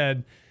statement. He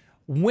said,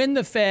 when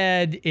the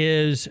Fed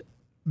is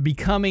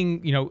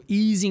becoming,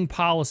 easing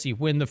policy,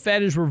 when the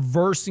Fed is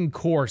reversing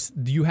course,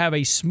 you have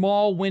a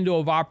small window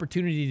of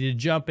opportunity to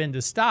jump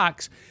into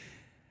stocks.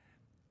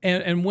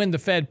 And when the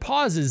Fed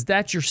pauses,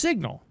 that's your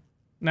signal.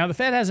 Now, the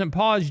Fed hasn't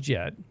paused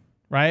yet,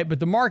 right?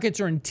 But the markets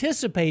are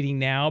anticipating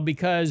now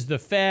because the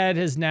Fed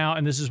has now,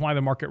 and this is why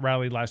the market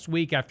rallied last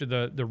week after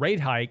the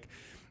rate hike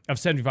of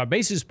 75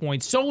 basis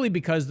points, solely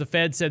because the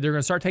Fed said they're going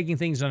to start taking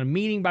things on a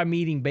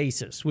meeting-by-meeting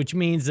basis, which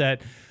means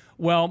that,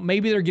 well,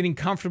 maybe they're getting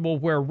comfortable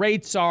where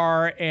rates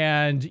are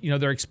and,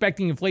 they're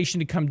expecting inflation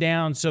to come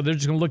down, so they're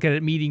just going to look at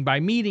it meeting by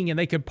meeting, and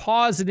they could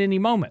pause at any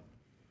moment.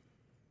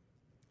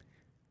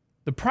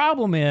 The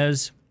problem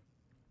is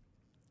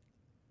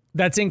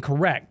that's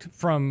incorrect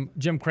from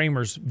Jim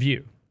Cramer's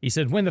view. He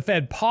said when the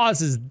Fed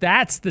pauses,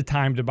 that's the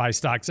time to buy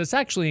stocks. That's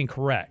actually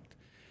incorrect.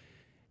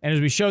 And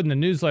as we showed in the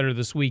newsletter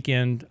this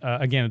weekend,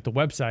 again at the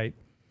website,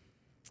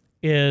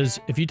 is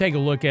if you take a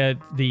look at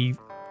the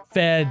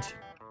Fed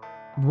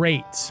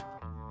rates,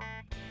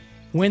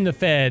 when the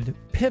Fed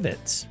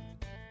pivots,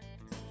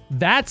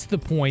 that's the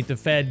point the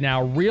Fed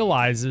now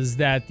realizes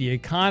that the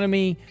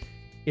economy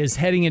is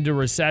heading into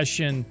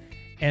recession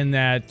and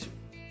that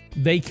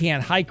they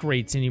can't hike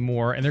rates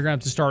anymore, and they're going to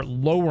have to start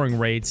lowering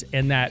rates,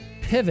 and that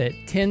pivot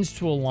tends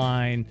to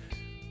align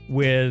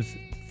with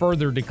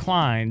further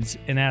declines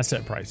in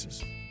asset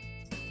prices.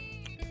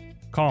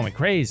 Call me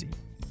crazy,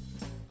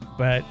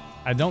 but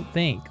I don't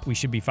think we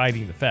should be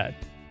fighting the Fed.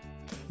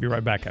 Be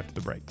right back after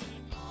the break.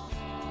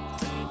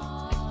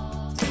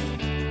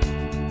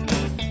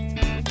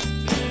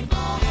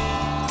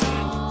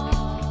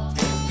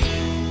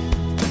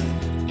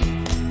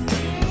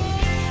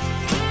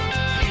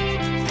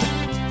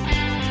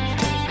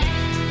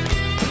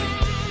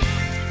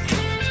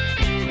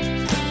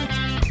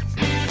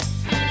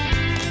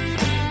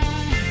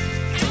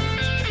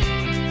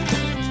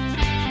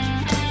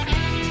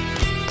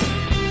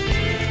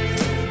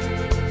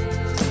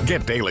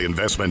 Get daily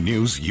investment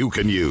news you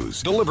can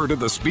use, delivered at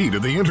the speed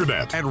of the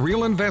internet at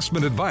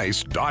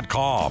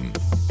realinvestmentadvice.com.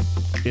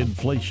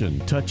 Inflation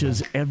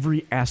touches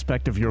every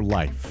aspect of your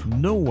life.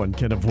 No one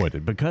can avoid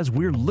it because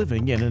we're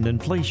living in an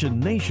inflation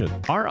nation.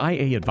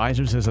 RIA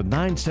Advisors has a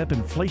 9-step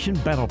inflation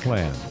battle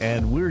plan,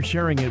 and we're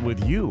sharing it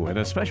with you in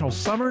a special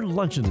summer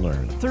lunch and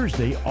learn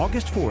Thursday,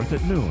 August 4th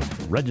at noon.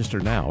 Register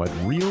now at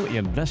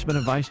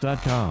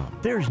realinvestmentadvice.com.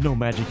 There's no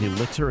magic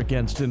elixir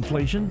against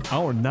inflation.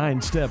 Our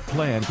 9-step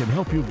plan can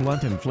help you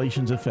blunt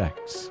inflation's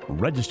effects.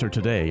 Register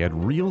today at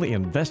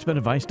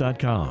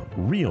realinvestmentadvice.com.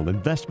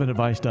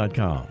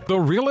 realinvestmentadvice.com. The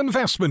Real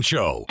Investment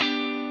Show.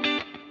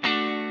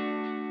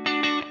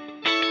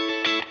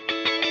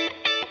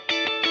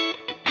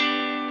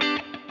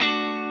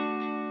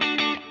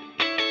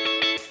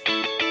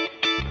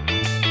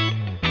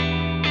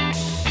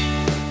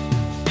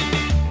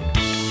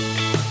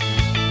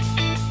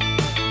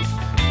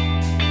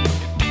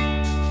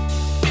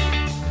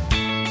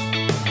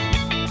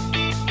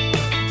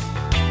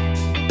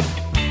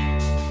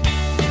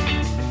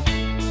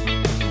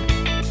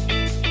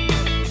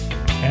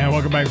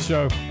 Welcome back to the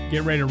show.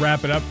 Get ready to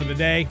wrap it up for the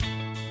day.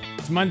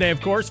 It's Monday,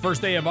 of course,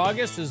 first day of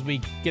August as we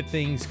get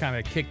things kind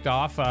of kicked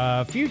off.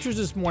 Futures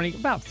this morning,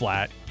 about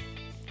flat.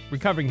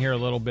 Recovering here a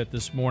little bit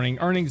this morning.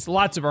 Earnings,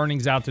 lots of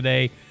earnings out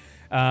today.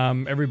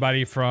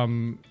 Everybody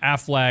from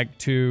Aflac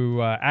to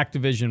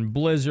Activision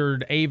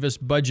Blizzard, Avis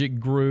Budget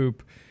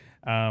Group,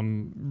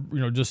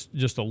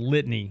 just a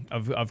litany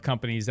of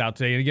companies out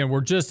today. And again,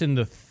 we're just in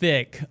the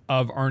thick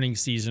of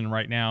earnings season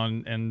right now.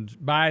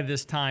 And by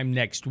this time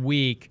next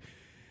week,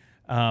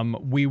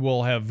 we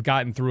will have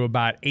gotten through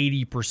about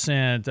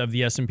 80% of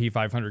the S&P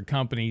 500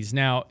 companies.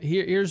 Now,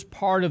 here's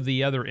part of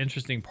the other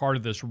interesting part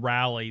of this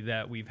rally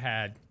that we've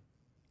had.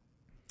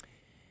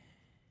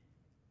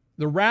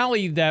 The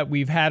rally that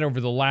we've had over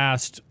the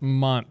last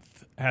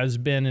month has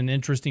been an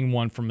interesting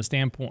one from a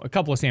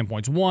couple of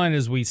standpoints. One,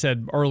 as we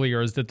said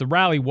earlier, is that the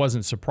rally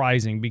wasn't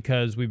surprising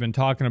because we've been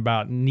talking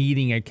about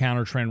needing a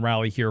counter trend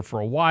rally here for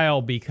a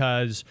while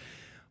because,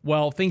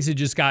 well, things had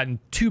just gotten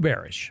too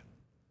bearish.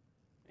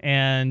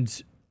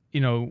 And,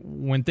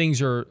 when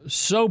things are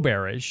so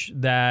bearish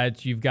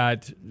that you've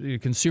got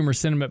consumer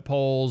sentiment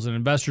polls and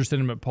investor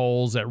sentiment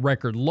polls at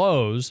record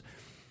lows,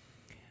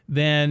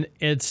 then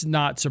it's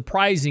not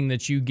surprising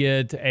that you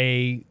get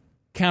a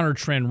counter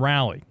trend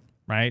rally,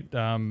 right?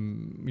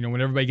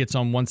 When everybody gets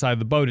on one side of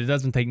the boat, it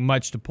doesn't take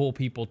much to pull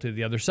people to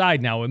the other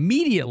side. Now,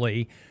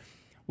 immediately,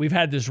 we've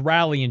had this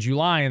rally in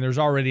July, and there's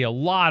already a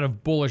lot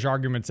of bullish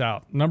arguments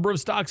out. Number of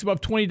stocks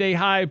above 20-day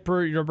high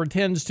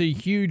pretends to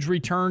huge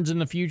returns in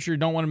the future.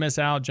 Don't want to miss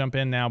out. Jump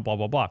in now, blah,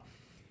 blah, blah.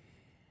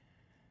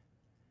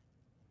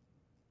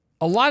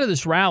 A lot of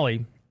this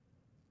rally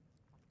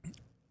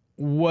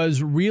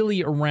was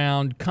really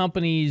around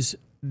companies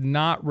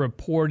not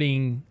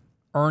reporting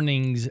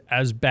earnings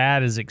as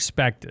bad as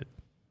expected.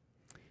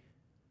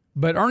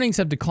 But earnings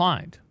have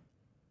declined.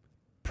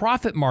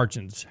 Profit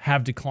margins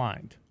have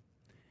declined.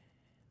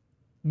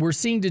 We're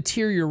seeing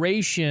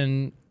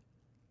deterioration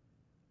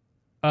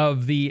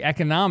of the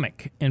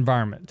economic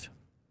environment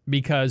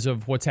because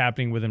of what's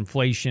happening with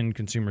inflation,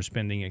 consumer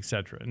spending, et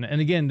cetera. And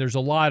again, there's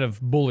a lot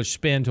of bullish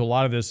spin to a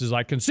lot of this. Is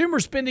like consumer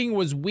spending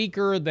was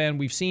weaker than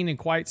we've seen in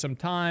quite some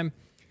time,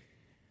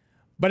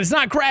 but it's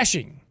not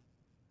crashing.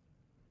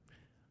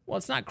 Well,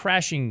 it's not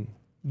crashing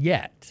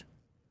yet,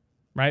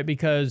 right?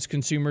 Because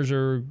consumers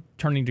are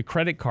turning to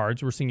credit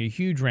cards. We're seeing a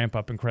huge ramp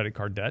up in credit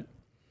card debt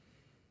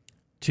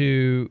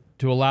to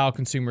allow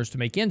consumers to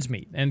make ends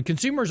meet. And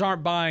consumers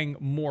aren't buying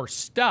more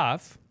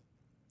stuff.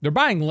 They're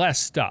buying less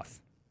stuff.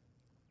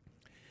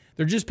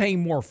 They're just paying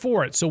more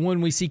for it. So when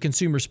we see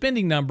consumer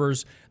spending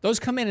numbers, those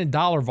come in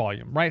dollar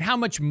volume, right? How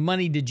much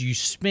money did you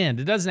spend?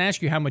 It doesn't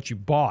ask you how much you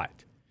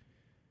bought.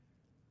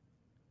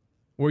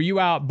 Were you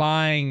out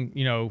buying,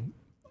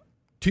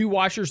 2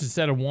 washers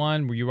instead of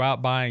 1? Were you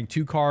out buying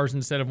 2 cars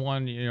instead of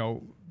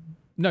 1?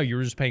 No, you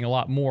were just paying a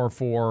lot more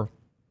for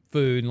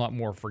food and a lot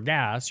more for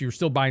gas. You're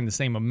still buying the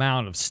same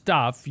amount of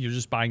stuff. You're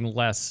just buying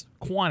less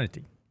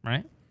quantity,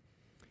 right?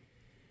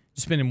 You're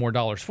spending more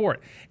dollars for it.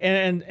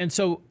 And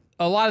so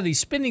a lot of these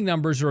spending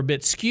numbers are a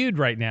bit skewed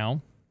right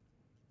now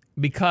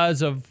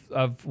because of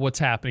what's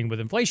happening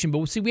with inflation.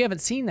 But see, we haven't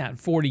seen that in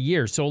 40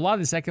 years. So a lot of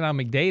this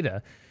economic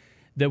data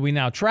that we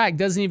now track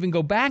doesn't even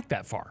go back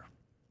that far.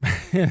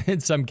 in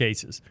some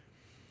cases.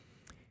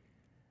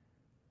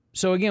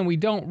 So again, we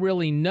don't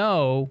really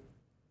know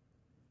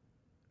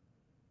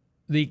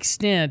the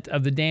extent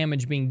of the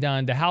damage being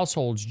done to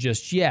households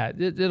just yet.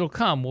 It'll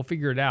come. We'll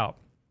figure it out.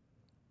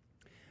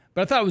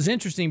 But I thought it was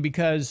interesting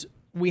because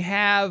we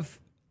have,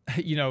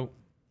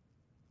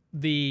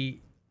 the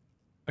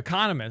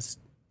economists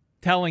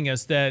telling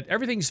us that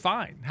everything's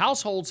fine.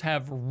 Households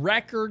have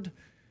record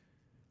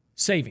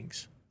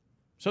savings.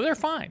 So they're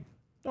fine.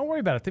 Don't worry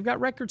about it. They've got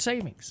record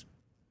savings.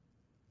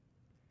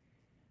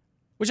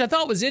 Which I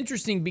thought was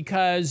interesting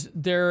because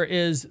there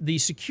is the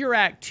Secure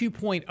Act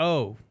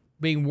 2.0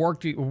 being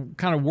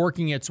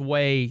working its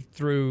way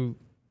through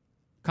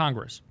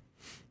Congress.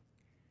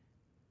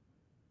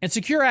 And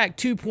Secure Act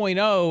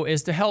 2.0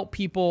 is to help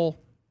people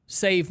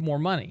save more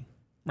money,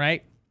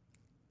 right?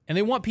 And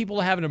they want people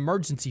to have an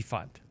emergency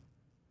fund.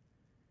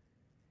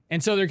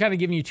 And so they're kind of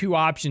giving you two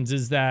options,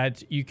 is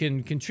that you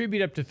can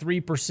contribute up to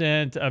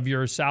 3% of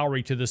your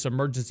salary to this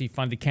emergency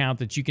fund account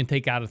that you can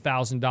take out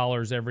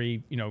 $1,000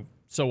 every,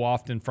 so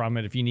often from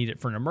it if you need it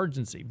for an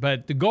emergency.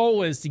 But the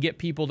goal is to get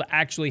people to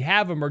actually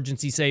have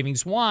emergency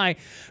savings. Why?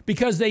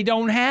 Because they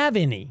don't have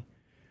any.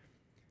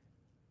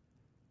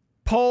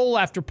 Poll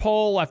after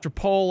poll after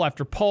poll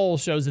after poll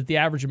shows that the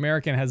average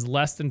American has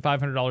less than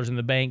 $500 in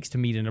the banks to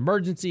meet an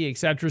emergency,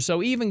 etc.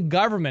 So even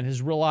government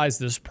has realized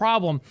this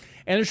problem,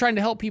 and they're trying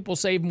to help people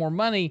save more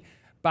money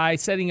by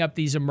setting up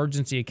these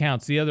emergency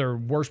accounts. The other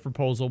worst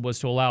proposal was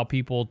to allow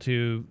people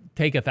to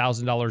take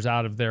 $1,000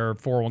 out of their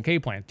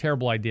 401k plan.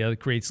 Terrible idea. It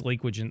creates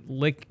leakage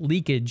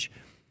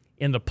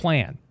in the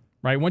plan,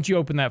 right? Once you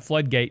open that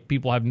floodgate,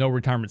 people have no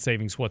retirement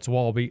savings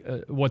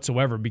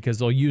whatsoever because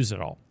they'll use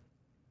it all.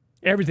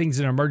 Everything's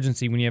an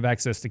emergency when you have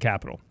access to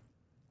capital.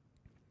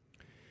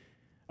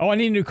 Oh, I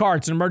need a new car.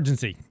 It's an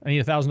emergency. I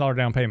need $1,000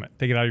 down payment.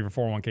 Take it out of your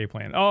 401k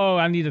plan. Oh,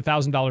 I need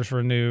 $1,000 for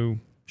a new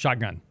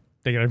shotgun.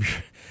 Take it out of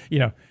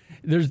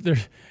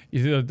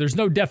your, there's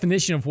no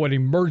definition of what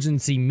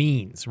emergency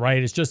means,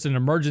 right? It's just an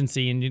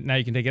emergency, and now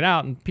you can take it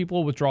out, and people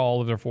will withdraw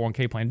all of their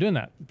 401k plan doing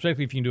that,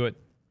 particularly if you can do it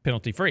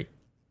penalty-free,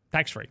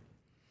 tax-free.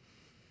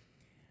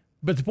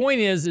 But the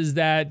point is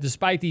that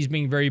despite these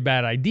being very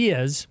bad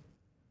ideas,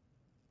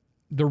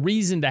 the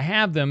reason to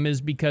have them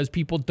is because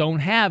people don't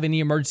have any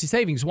emergency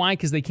savings. Why?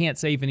 Because they can't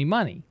save any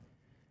money.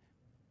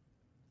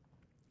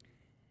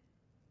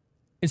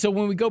 And so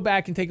when we go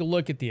back and take a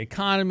look at the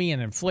economy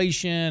and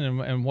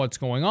inflation and what's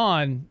going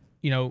on,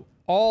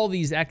 all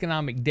these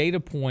economic data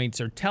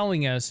points are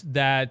telling us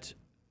that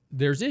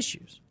there's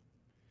issues.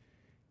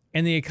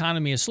 And the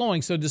economy is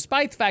slowing. So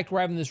despite the fact we're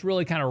having this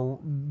really kind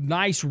of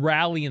nice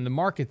rally in the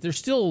market, there's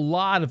still a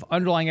lot of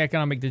underlying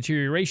economic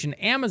deterioration.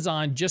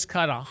 Amazon just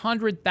cut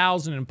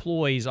 100,000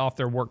 employees off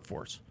their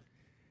workforce.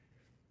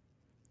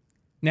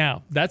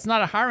 Now, that's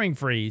not a hiring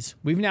freeze.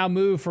 We've now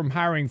moved from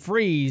hiring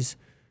freeze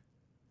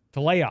to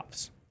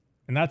layoffs.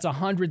 And that's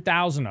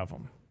 100,000 of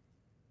them.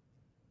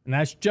 And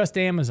that's just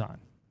Amazon.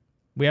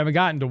 We haven't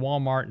gotten to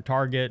Walmart and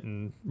Target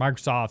and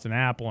Microsoft and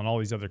Apple and all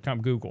these other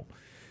companies.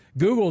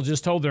 Google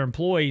just told their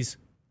employees,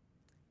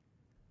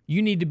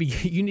 you need to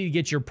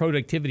get your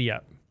productivity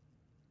up.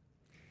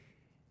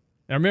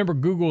 Now remember,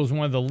 Google is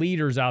one of the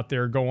leaders out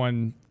there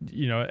going,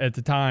 at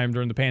the time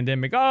during the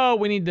pandemic,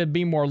 we need to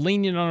be more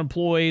lenient on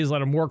employees, let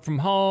them work from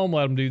home,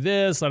 let them do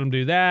this, let them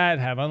do that,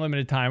 have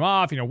unlimited time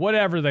off,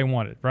 whatever they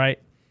wanted, right?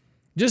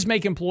 Just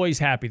make employees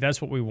happy.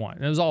 That's what we want.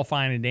 And it was all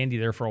fine and dandy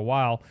there for a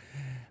while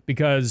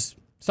because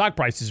stock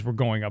prices were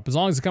going up. As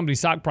long as the company's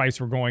stock price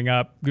were going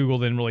up, Google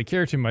didn't really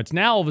care too much.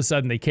 Now, all of a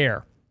sudden, they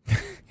care.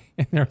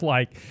 And they're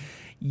like,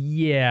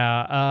 you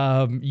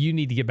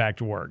need to get back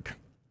to work.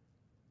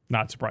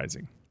 Not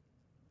surprising.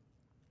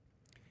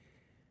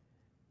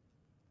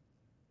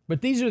 But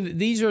these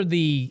are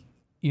the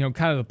kind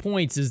of the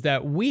points, is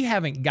that we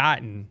haven't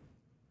gotten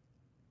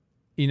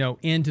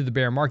into the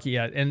bear market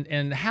yet.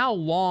 And how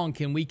long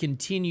can we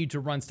continue to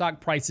run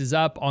stock prices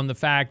up on the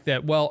fact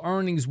that,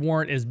 earnings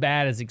weren't as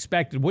bad as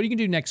expected? What are you going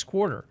to do next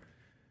quarter?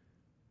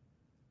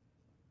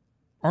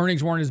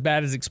 Earnings weren't as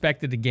bad as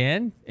expected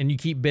again, and you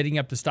keep bidding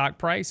up the stock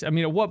price? I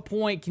mean, at what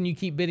point can you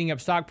keep bidding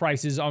up stock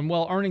prices on,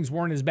 earnings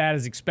weren't as bad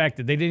as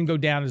expected? They didn't go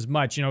down as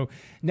much.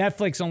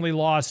 Netflix only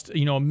lost,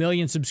 1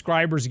 million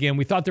subscribers again.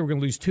 We thought they were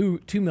going to lose 2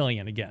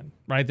 million again,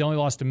 right? They only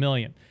lost 1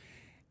 million.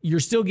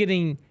 You're still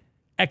getting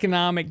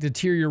economic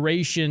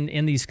deterioration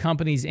in these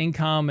companies'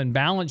 income and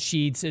balance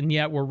sheets, and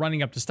yet we're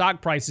running up the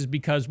stock prices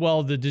because,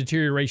 the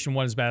deterioration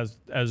wasn't as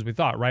bad as we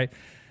thought, right?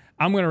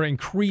 I'm going to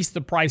increase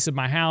the price of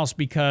my house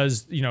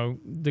because,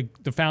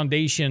 the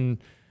foundation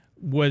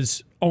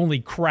was only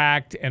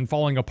cracked and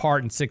falling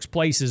apart in 6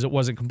 places. It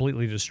wasn't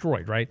completely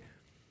destroyed, right?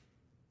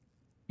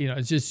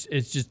 It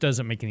just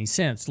doesn't make any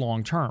sense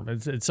long term.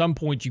 At some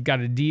point, you've got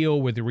to deal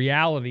with the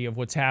reality of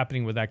what's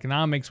happening with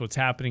economics, what's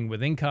happening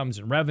with incomes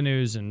and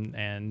revenues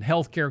and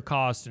healthcare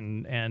costs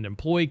and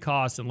employee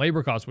costs and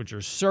labor costs, which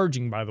are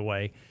surging, by the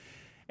way.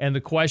 And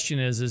the question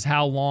is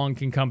how long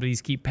can companies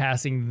keep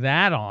passing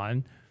that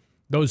on,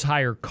 those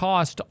higher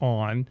costs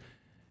on,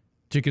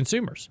 to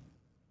consumers?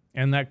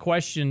 And that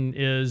question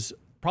is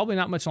probably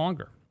not much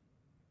longer.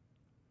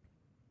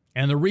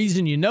 And the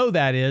reason you know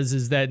that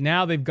is that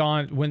now they've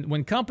gone,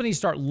 when companies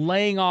start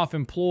laying off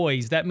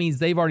employees, that means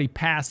they've already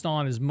passed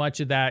on as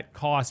much of that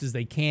cost as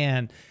they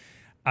can.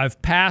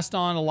 I've passed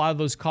on a lot of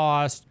those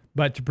costs,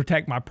 but to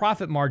protect my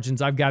profit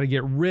margins, I've got to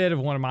get rid of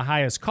one of my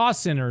highest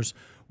cost centers,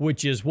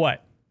 which is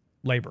what?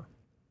 Labor.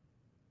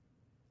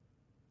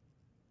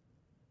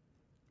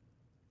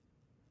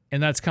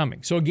 And that's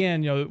coming. So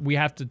again, we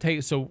have to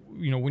take,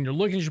 when you're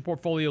looking at your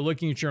portfolio,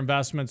 looking at your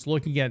investments,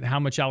 looking at how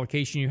much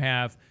allocation you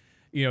have,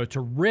 to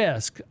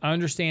risk,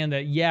 understand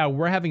that,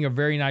 we're having a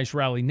very nice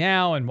rally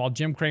now. And while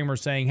Jim Cramer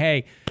is saying,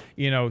 hey,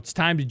 it's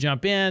time to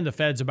jump in, the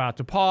Fed's about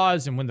to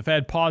pause. And when the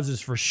Fed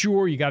pauses, for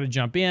sure, you got to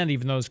jump in,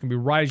 even though it's going to be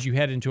right as you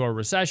head into a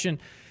recession.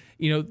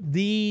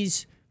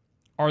 These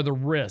are the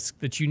risks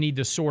that you need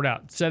to sort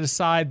out. Set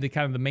aside the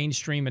kind of the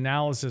mainstream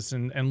analysis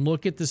and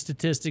look at the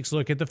statistics,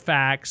 look at the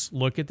facts,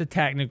 look at the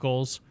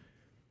technicals,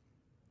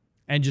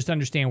 and just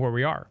understand where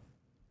we are.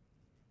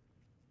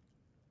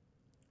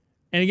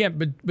 And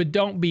again, but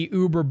don't be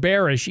uber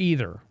bearish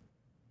either,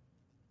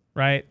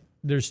 right?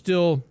 There's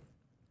still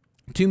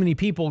too many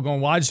people going,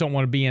 well, I just don't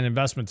want to be in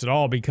investments at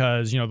all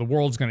because, the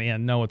world's going to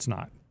end. No, it's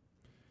not.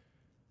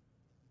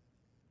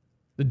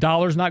 The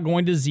dollar's not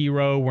going to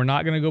zero. We're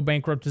not going to go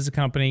bankrupt as a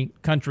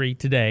country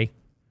today.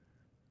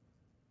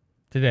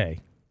 Today,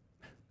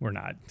 we're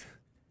not.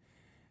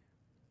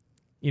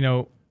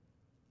 We're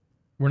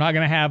not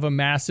going to have a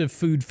massive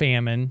food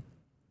famine.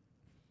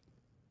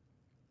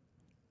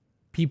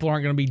 People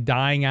aren't going to be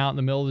dying out in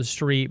the middle of the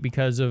street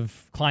because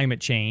of climate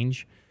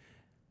change.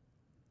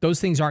 Those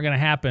things aren't going to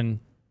happen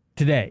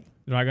today.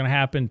 They're not going to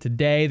happen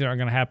today. They're not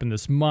going to happen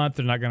this month.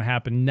 They're not going to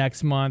happen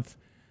next month.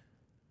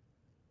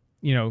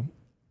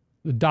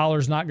 The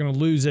dollar's not going to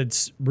lose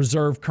its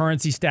reserve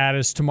currency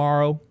status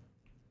tomorrow.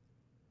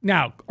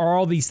 Now, are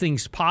all these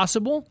things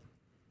possible?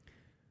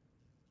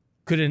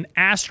 Could an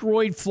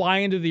asteroid fly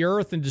into the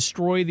earth and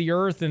destroy the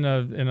earth in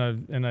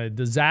a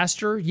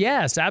disaster?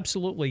 Yes,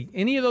 absolutely.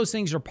 Any of those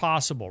things are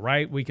possible,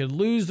 right? We could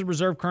lose the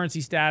reserve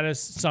currency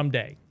status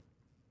someday.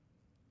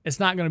 It's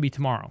not going to be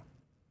tomorrow.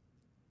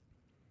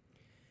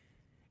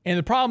 And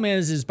the problem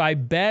is by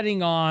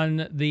betting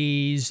on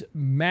these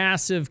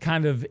massive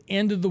kind of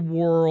end of the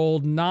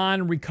world,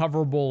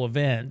 non-recoverable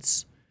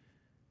events,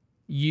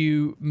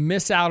 you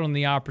miss out on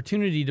the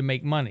opportunity to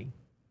make money.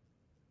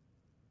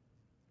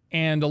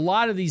 And a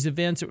lot of these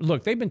events,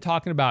 look, they've been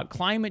talking about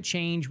climate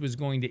change was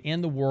going to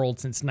end the world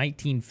since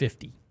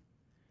 1950.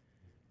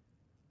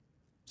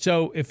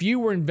 So if you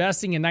were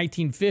investing in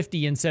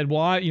 1950 and said,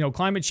 well,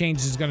 climate change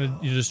is going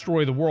to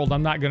destroy the world,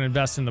 I'm not going to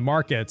invest in the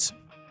markets.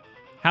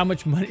 How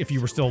much money, if you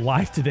were still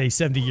alive today,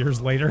 70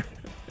 years later,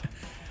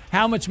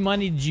 how much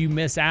money did you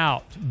miss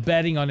out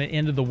betting on an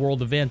end of the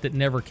world event that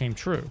never came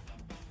true?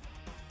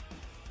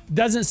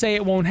 Doesn't say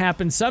it won't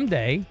happen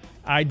someday.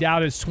 I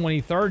doubt it's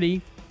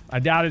 2030. I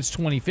doubt it's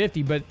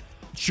 2050, but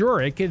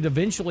sure, it could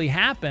eventually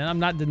happen. I'm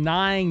not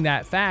denying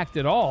that fact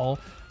at all.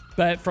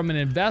 But from an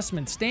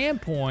investment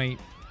standpoint,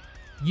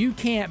 you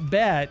can't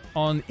bet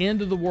on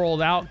end of the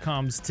world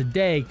outcomes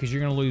today because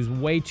you're going to lose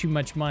way too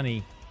much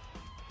money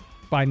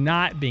by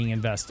not being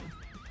invested.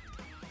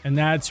 And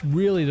that's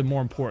really the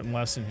more important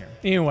lesson here.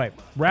 Anyway,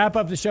 wrap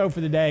up the show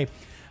for the day.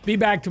 Be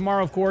back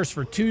tomorrow, of course,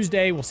 for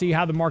Tuesday. We'll see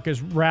how the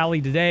markets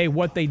rally today,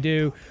 what they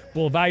do.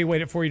 We'll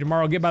evaluate it for you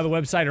tomorrow. Get by the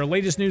website. Our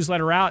latest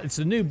newsletter out. It's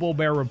the new Bull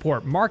Bear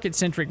Report.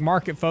 Market-centric,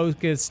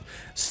 market-focused,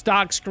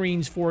 stock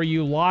screens for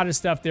you. A lot of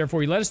stuff there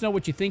for you. Let us know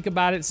what you think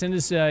about it. Send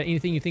us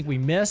anything you think we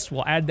missed.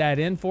 We'll add that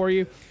in for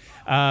you.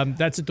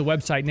 That's at the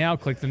website now.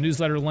 Click the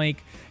newsletter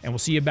link, and we'll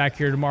see you back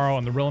here tomorrow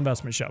on The Real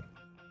Investment Show.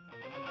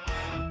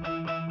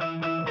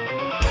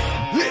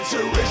 It's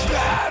a rich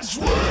man's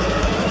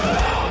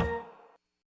world.